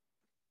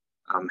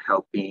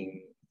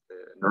helping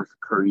the North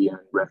Korean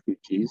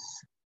refugees.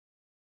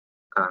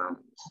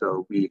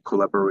 So we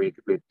collaborate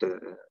with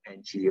the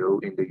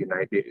NGO in the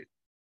United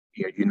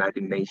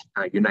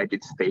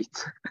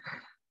States.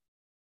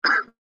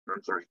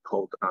 I'm sorry,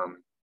 called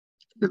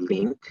the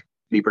Link,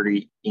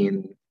 Liberty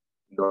in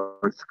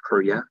North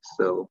Korea.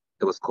 So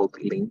it was called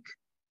Link.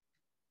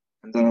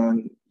 And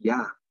then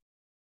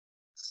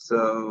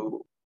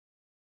so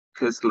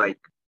because like,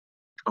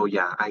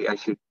 I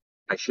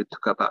should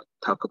talk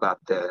about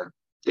the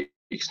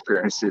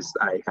experiences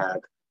I had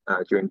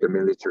during the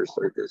military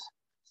service.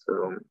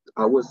 So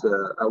I was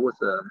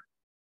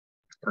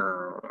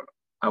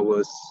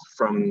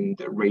from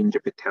the Ranger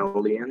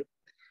Battalion.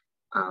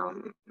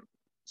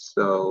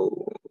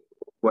 So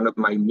one of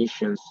my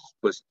missions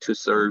was to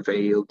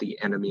surveil the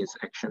enemy's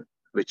action,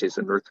 which is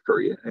in North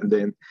Korea. And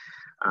then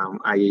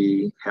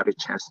I had a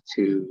chance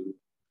to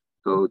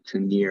go to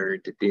near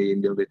the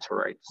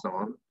demilitarized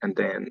zone, and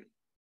then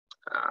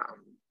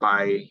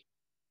by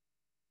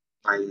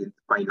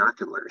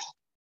binoculars,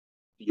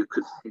 you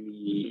could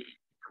see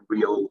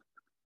real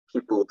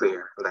people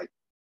there, like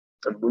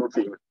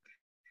moving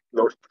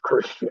North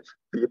Korean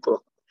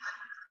people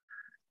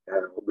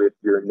with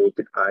your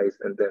naked eyes.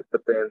 And then,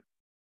 but then,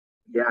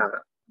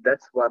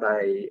 that's what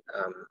I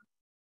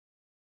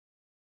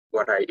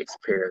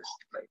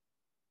experienced. Like,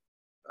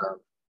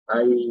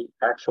 I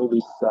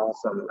actually saw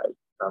some like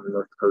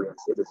North Korean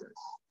citizens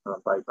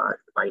by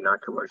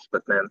binoculars,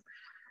 but then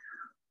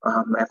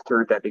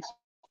after that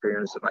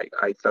experience, like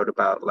I thought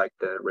about like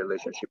the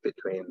relationship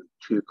between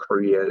two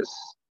Koreas,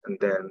 and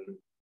then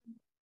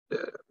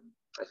the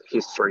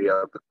history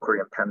of the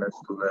Korean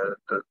Peninsula,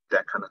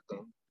 that kind of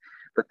thing.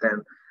 But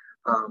then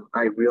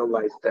I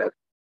realized that,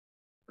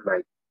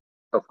 like,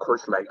 of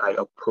course, like I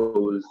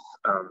oppose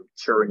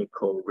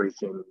tyrannical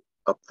regime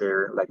up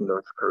there, like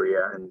North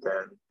Korea, and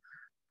then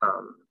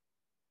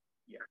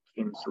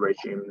Kim's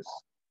regimes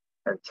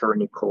and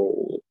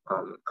tyrannical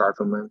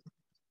government.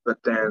 But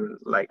then,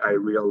 like, I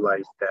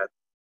realized that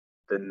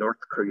the North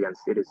Korean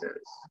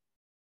citizens,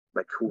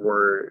 like, who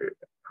were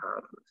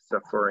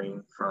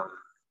suffering from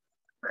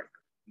like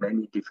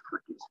many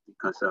difficulties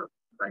because of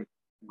like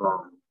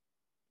wrong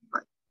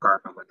like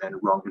government and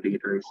wrong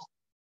leaders,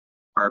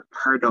 are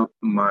part of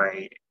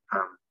my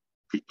um,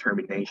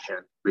 determination,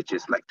 which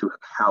is like to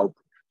help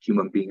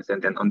human beings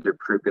and then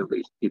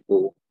underprivileged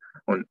people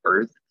on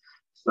Earth.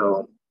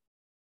 So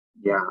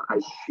yeah, I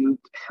should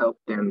help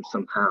them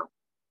somehow.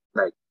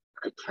 Like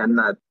I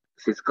cannot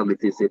physically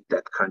visit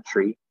that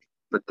country,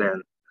 but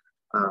then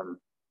um,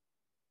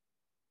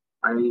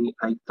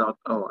 I thought,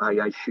 oh,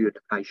 I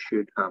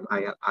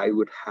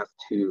would have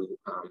to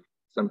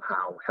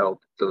somehow help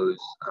those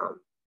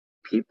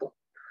people.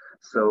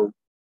 So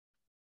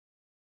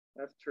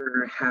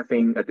after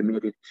having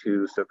admitted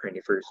to Soka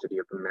University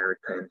of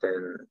America, and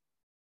then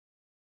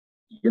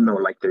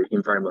like the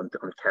environment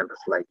on campus,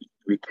 like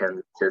we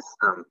can just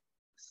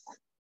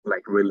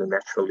like really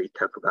naturally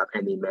talk about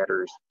any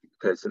matters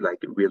because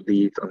like we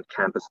live on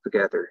campus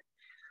together.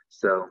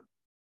 So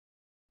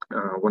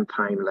one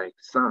time, like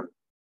Sun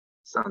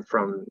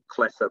from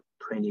class of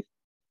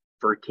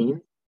 2013,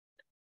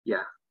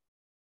 yeah,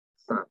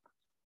 Sun,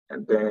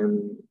 and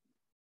then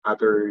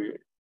other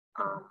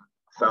um,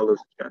 fellow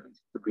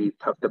students, we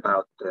talked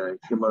about the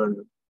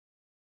human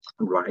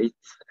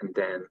rights, and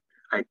then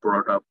I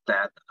brought up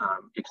that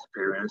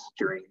experience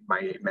during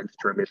my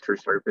mandatory military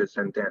service,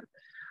 and then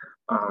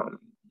um,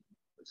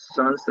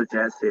 Sun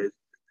suggested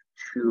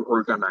to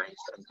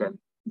organize and then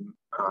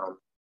um,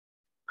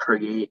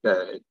 create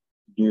a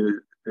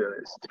new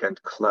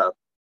student club.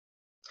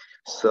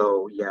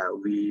 So yeah,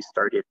 we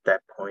started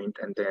that point,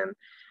 and then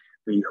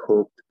we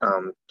hoped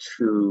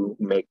to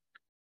make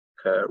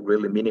a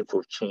really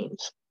meaningful change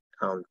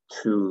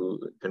to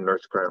the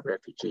North Korean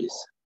refugees.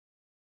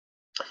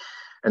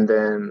 And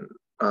then,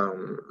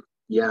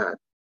 yeah,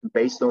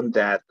 based on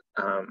that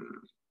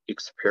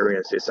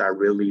experiences, I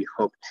really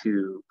hope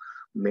to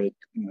make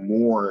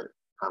more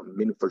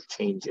meaningful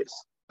changes,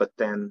 but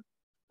then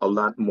a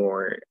lot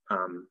more,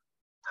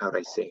 how do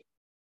I say,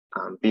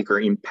 bigger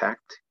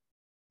impact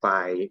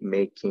by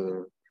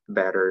making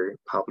better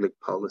public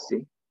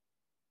policy.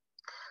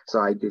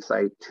 So I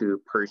decided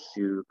to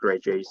pursue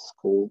graduate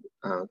school,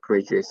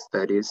 graduate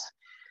studies.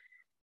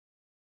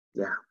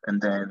 Yeah,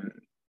 and then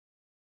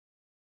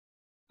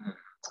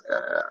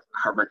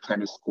Harvard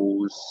Kennedy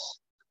School's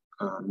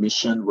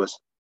mission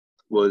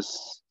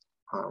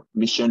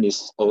mission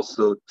is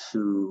also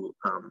to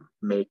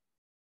make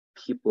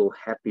people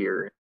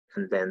happier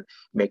and then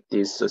make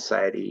this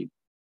society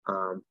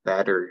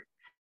better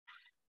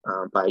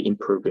by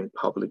improving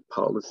public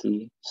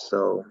policy.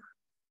 So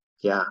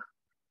yeah,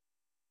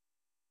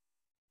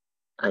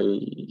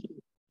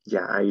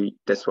 I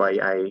that's why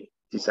I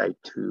decided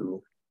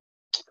to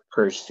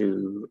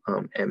pursue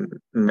a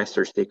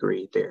master's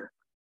degree there.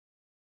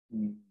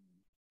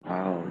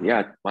 Wow.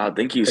 Yeah. Wow.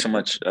 Thank you so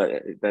much.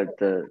 That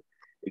the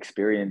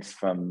experience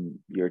from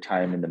your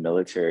time in the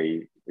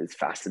military is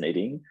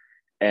fascinating,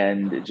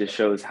 and it just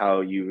shows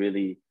how you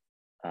really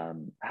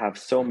have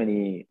so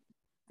many,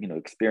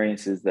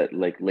 experiences that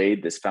like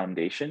laid this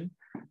foundation,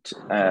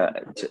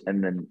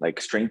 and then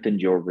like strengthened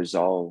your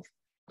resolve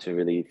to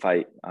really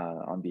fight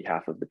on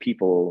behalf of the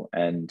people,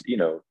 and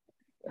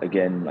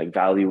again like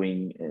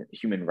valuing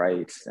human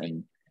rights.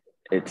 And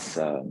it's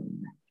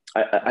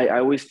I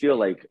always feel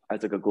like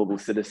as like a global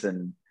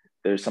citizen,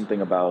 there's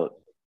something about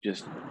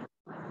just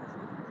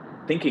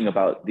thinking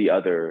about the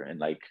other and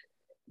like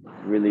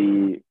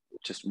really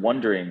just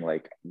wondering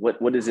like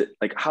what is it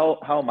like, how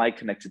am I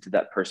connected to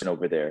that person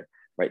over there,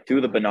 right,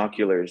 through the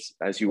binoculars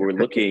as you were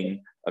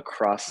looking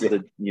across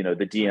the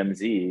the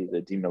DMZ,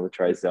 the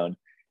demilitarized zone,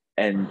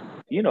 and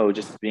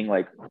just being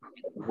like,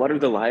 what are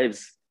the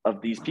lives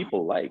of these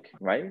people like,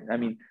 right? I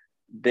mean,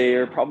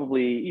 they're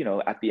probably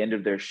at the end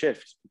of their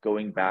shift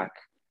going back,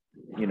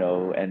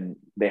 and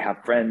they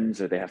have friends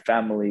or they have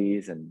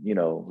families, and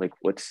like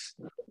what's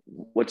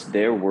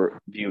their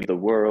view of the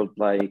world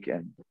like,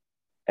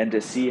 and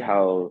to see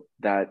how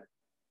that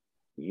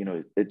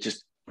it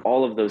just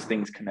all of those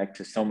things connect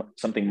to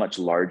something much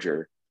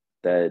larger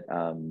that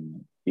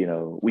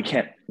we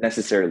can't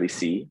necessarily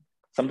see.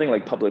 Something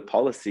like public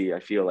policy, I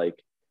feel like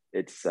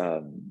it's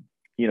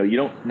you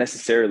don't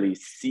necessarily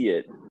see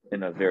it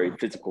in a very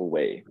physical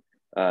way.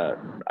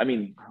 I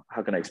mean,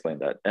 how can I explain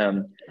that?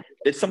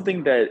 It's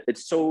something that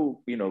it's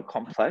so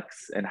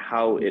complex, and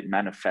how it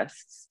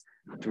manifests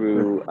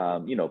through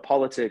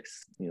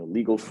politics,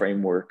 legal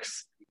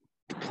frameworks,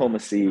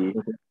 diplomacy.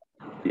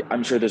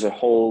 I'm sure there's a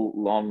whole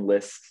long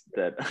list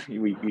that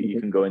you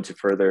can go into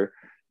further,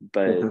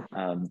 but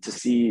to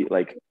see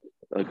like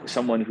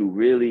someone who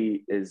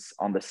really is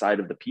on the side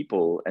of the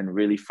people and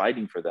really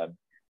fighting for them,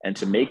 and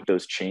to make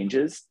those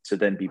changes to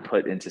then be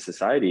put into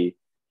society,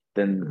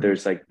 then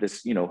there's like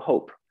this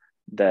hope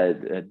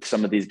that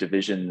some of these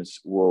divisions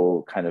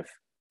will kind of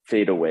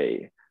fade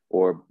away,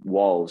 or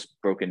walls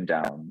broken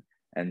down,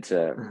 and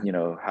to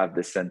have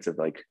this sense of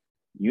like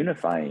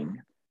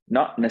unifying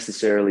not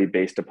necessarily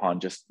based upon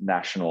just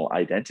national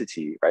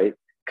identity, right?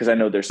 Because I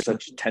know there's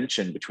such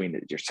tension between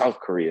you're South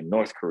Korean,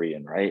 North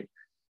Korean, right?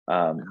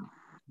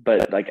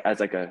 But like as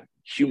like a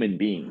human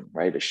being,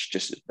 right? It's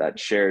just that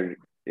shared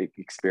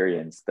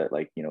experience that,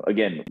 like, you know,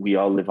 again, we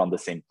all live on the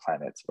same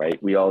planet,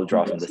 right? We all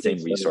draw from the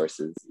same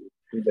resources.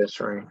 That's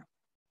right.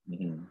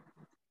 Mm-hmm.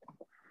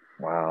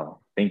 Wow,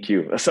 thank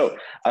you. So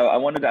I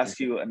wanted to ask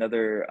you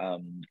another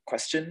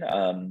question,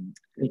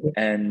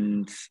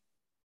 and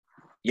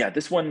yeah,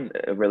 this one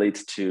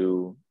relates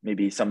to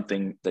maybe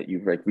something that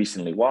you've like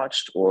recently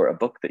watched or a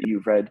book that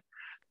you've read.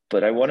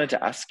 But I wanted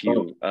to ask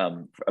you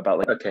about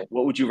like,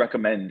 what would you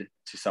recommend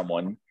to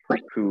someone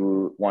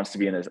who wants to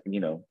be in a,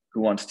 you know,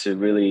 who wants to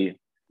really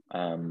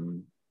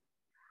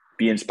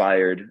be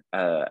inspired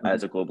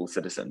as a global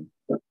citizen?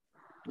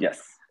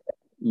 Yes.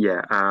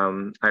 Yeah,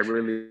 I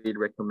really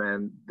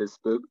recommend this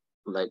book,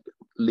 like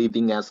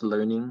Living as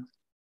Learning,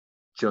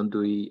 John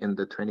Dewey in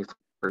the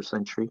 21st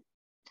Century.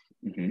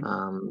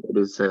 It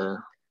is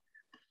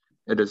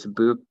a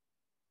book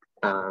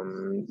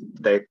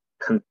that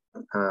can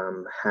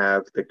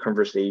have the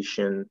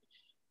conversation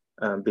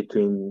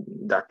between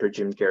Dr.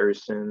 Jim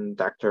Garrison,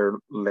 Dr.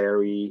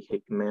 Larry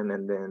Hickman,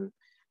 and then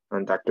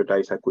Dr.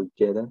 Daisa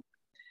Kuikeda.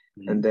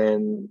 And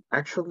then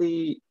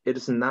actually, it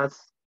is not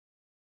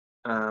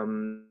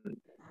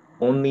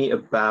only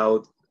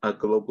about a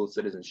global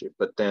citizenship,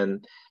 but then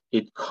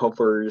it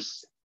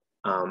covers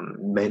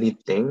many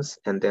things.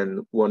 And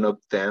then one of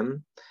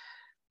them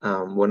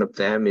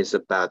is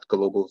about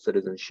global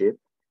citizenship.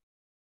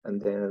 And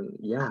then,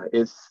 yeah,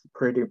 it's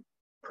pretty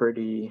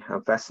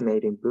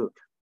fascinating book.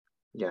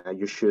 Yeah,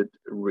 you should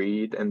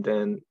read. And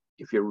then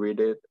if you read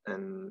it,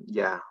 and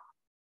yeah,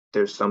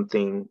 there's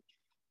something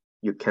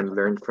you can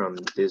learn from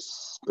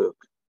this book.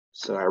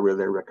 So I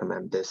really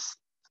recommend this.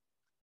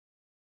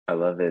 I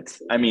love it.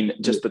 I mean,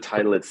 just the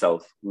title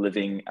itself,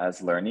 Living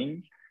as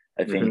Learning,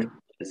 I think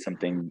is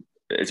something,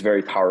 it's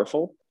very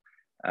powerful.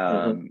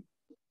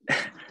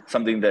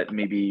 Something that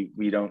maybe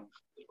we don't,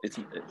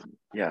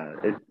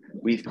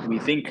 we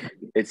think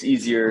it's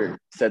easier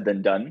said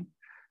than done.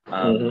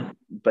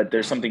 But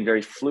there's something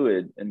very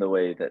fluid in the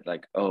way that,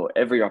 like, oh,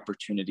 every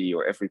opportunity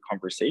or every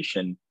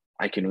conversation,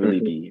 I can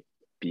really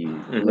be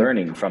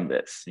learning from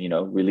this, you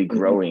know, really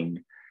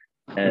growing.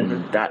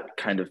 And that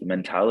kind of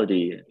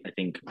mentality, I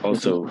think,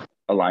 also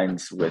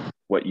aligns with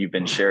what you've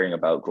been sharing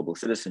about global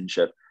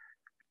citizenship.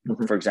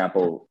 For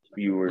example,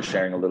 you were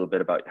sharing a little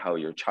bit about how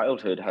your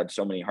childhood had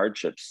so many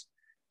hardships.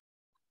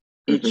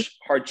 Each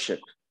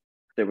hardship,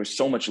 there was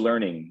so much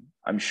learning,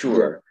 I'm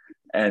sure.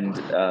 And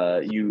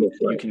you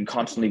can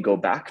constantly go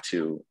back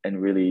to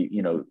and really,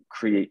 you know,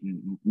 create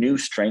new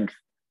strength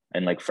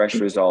and like fresh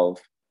resolve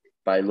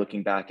by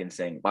looking back and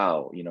saying,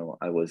 wow, you know,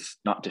 I was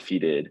not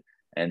defeated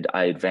and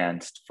I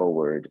advanced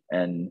forward.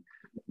 And,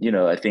 you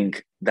know, I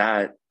think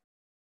that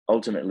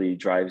ultimately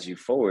drives you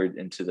forward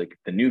into like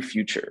the new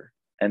future.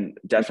 And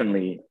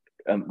definitely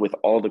with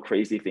all the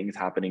crazy things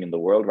happening in the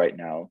world right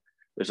now,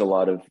 there's a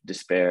lot of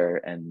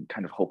despair and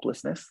kind of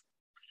hopelessness.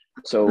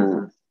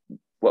 So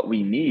what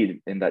we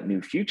need in that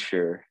new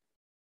future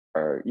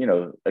are, you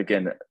know,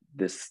 again,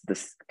 this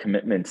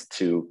commitment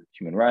to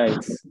human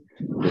rights,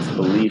 this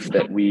belief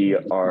that we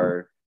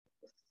are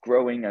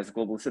growing as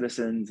global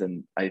citizens.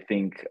 And I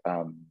think,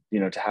 you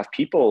know, to have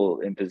people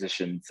in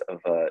positions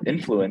of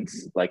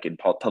influence, like in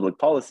public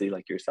policy,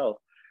 like yourself,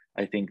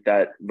 I think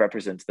that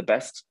represents the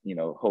best, you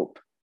know, hope.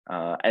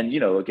 And, you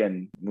know,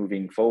 again,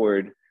 moving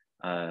forward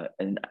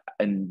and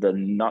the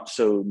not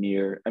so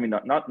near, I mean,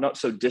 not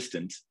so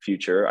distant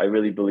future, I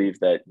really believe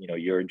that, you know,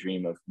 your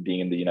dream of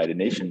being in the United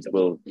Nations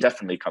will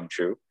definitely come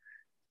true.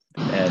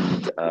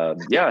 And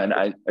yeah, and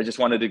I just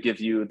wanted to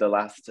give you the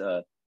last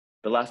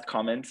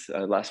comments,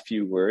 last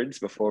few words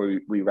before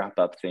we wrap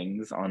up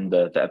things on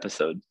the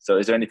episode. So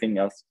is there anything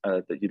else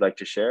that you'd like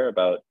to share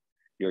about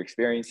your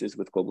experiences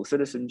with global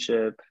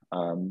citizenship?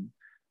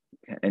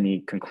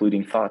 Any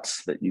concluding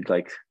thoughts that you'd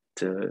like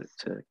to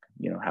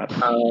you know, have?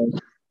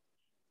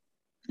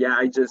 Yeah,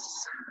 I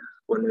just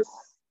want to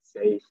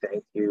say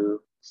thank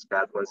you,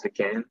 Scott, once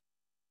again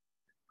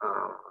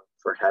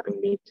for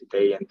having me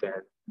today, and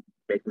then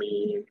make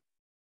me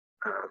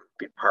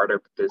be part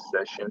of this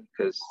session,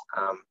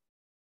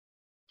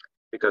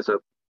 because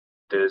of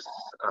this,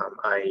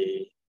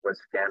 I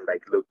once again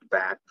like looked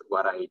back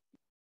what I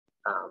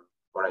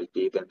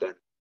did, and then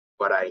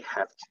what I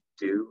have to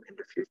do in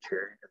the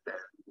future, and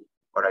then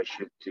what I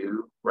should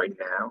do right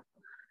now.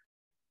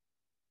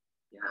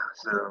 Yeah,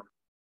 so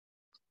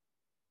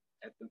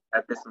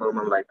at this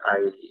moment, like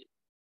I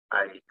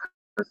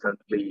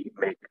constantly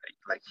make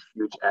like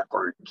huge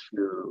effort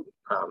to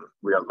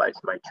realize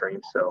my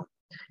dream. So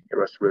it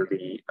was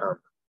really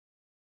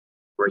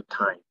great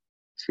time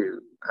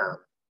to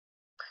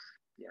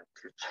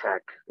to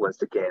check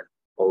once again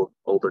all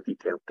the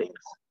detailed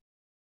things.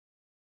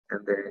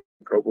 And then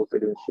global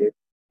citizenship,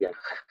 yeah.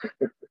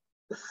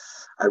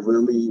 I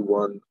really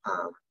want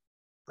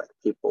like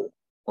people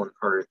on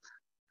Earth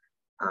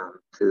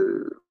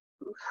to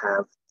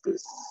have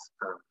this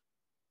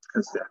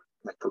concept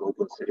like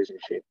global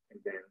citizenship, and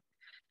then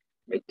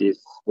make this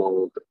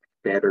world a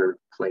better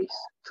place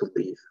to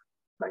live,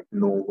 like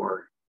no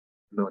war,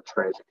 no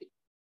tragedy.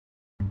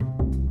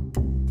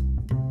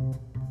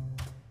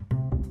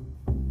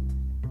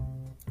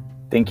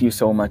 Thank you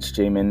so much,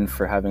 Jamin,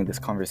 for having this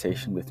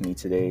conversation with me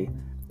today.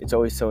 It's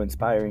always so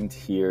inspiring to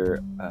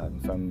hear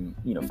from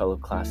fellow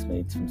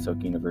classmates from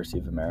Soka University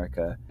of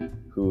America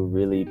who are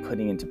really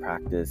putting into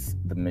practice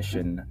the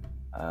mission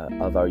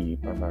of our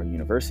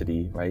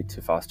university, right,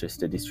 to foster a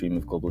steady stream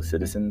of global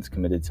citizens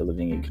committed to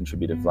living a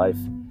contributive life.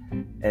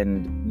 And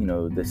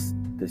this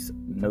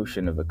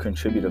notion of a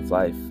contributive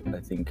life, I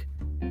think,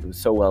 it was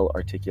so well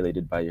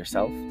articulated by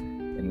yourself,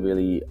 and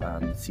really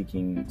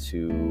seeking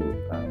to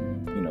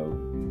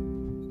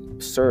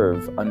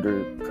serve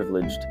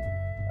underprivileged,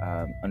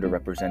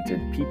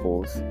 underrepresented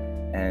peoples,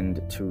 and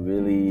to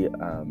really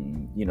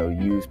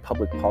use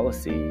public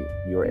policy,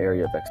 your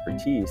area of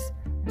expertise,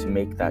 to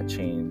make that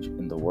change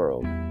in the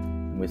world.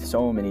 And with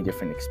so many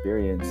different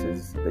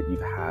experiences that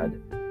you've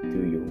had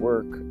through your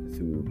work,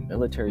 through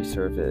military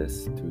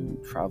service, through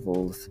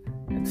travels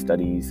and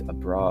studies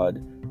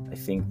abroad, I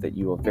think that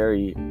you are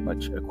very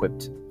much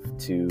equipped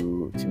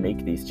to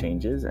make these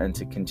changes and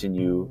to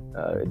continue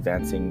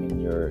advancing in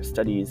your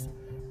studies.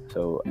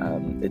 So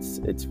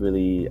it's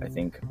really, I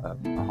think,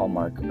 a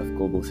hallmark of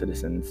global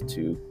citizens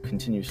to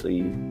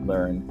continuously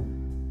learn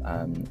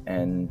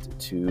and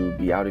to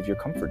be out of your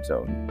comfort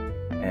zone.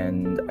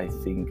 And I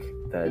think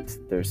that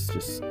there's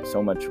just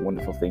so much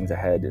wonderful things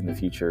ahead in the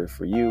future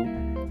for you.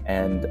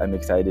 And I'm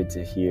excited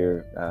to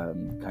hear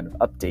kind of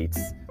updates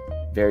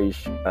very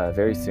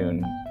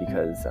soon,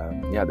 because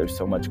there's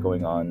so much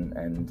going on,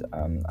 and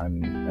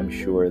I'm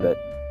sure that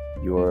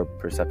your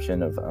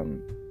perception of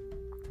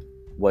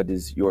what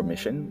is your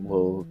mission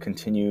will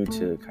continue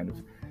to kind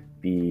of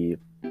be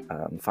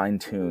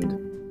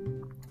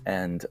fine-tuned,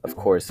 and of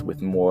course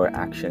with more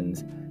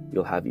actions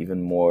you'll have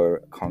even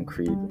more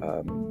concrete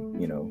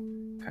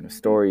kind of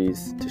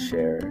stories to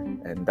share,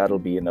 and that'll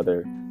be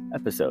another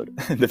episode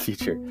in the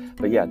future.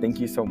 But yeah, thank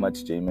you so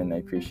much, Jamin. I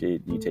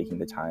appreciate you taking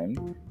the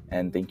time,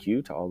 and thank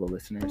you to all the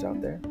listeners out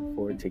there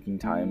for taking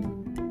time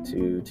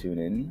to tune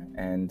in,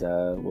 and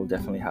we'll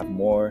definitely have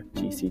more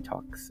GC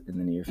talks in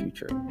the near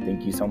future.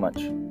 Thank you so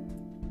much.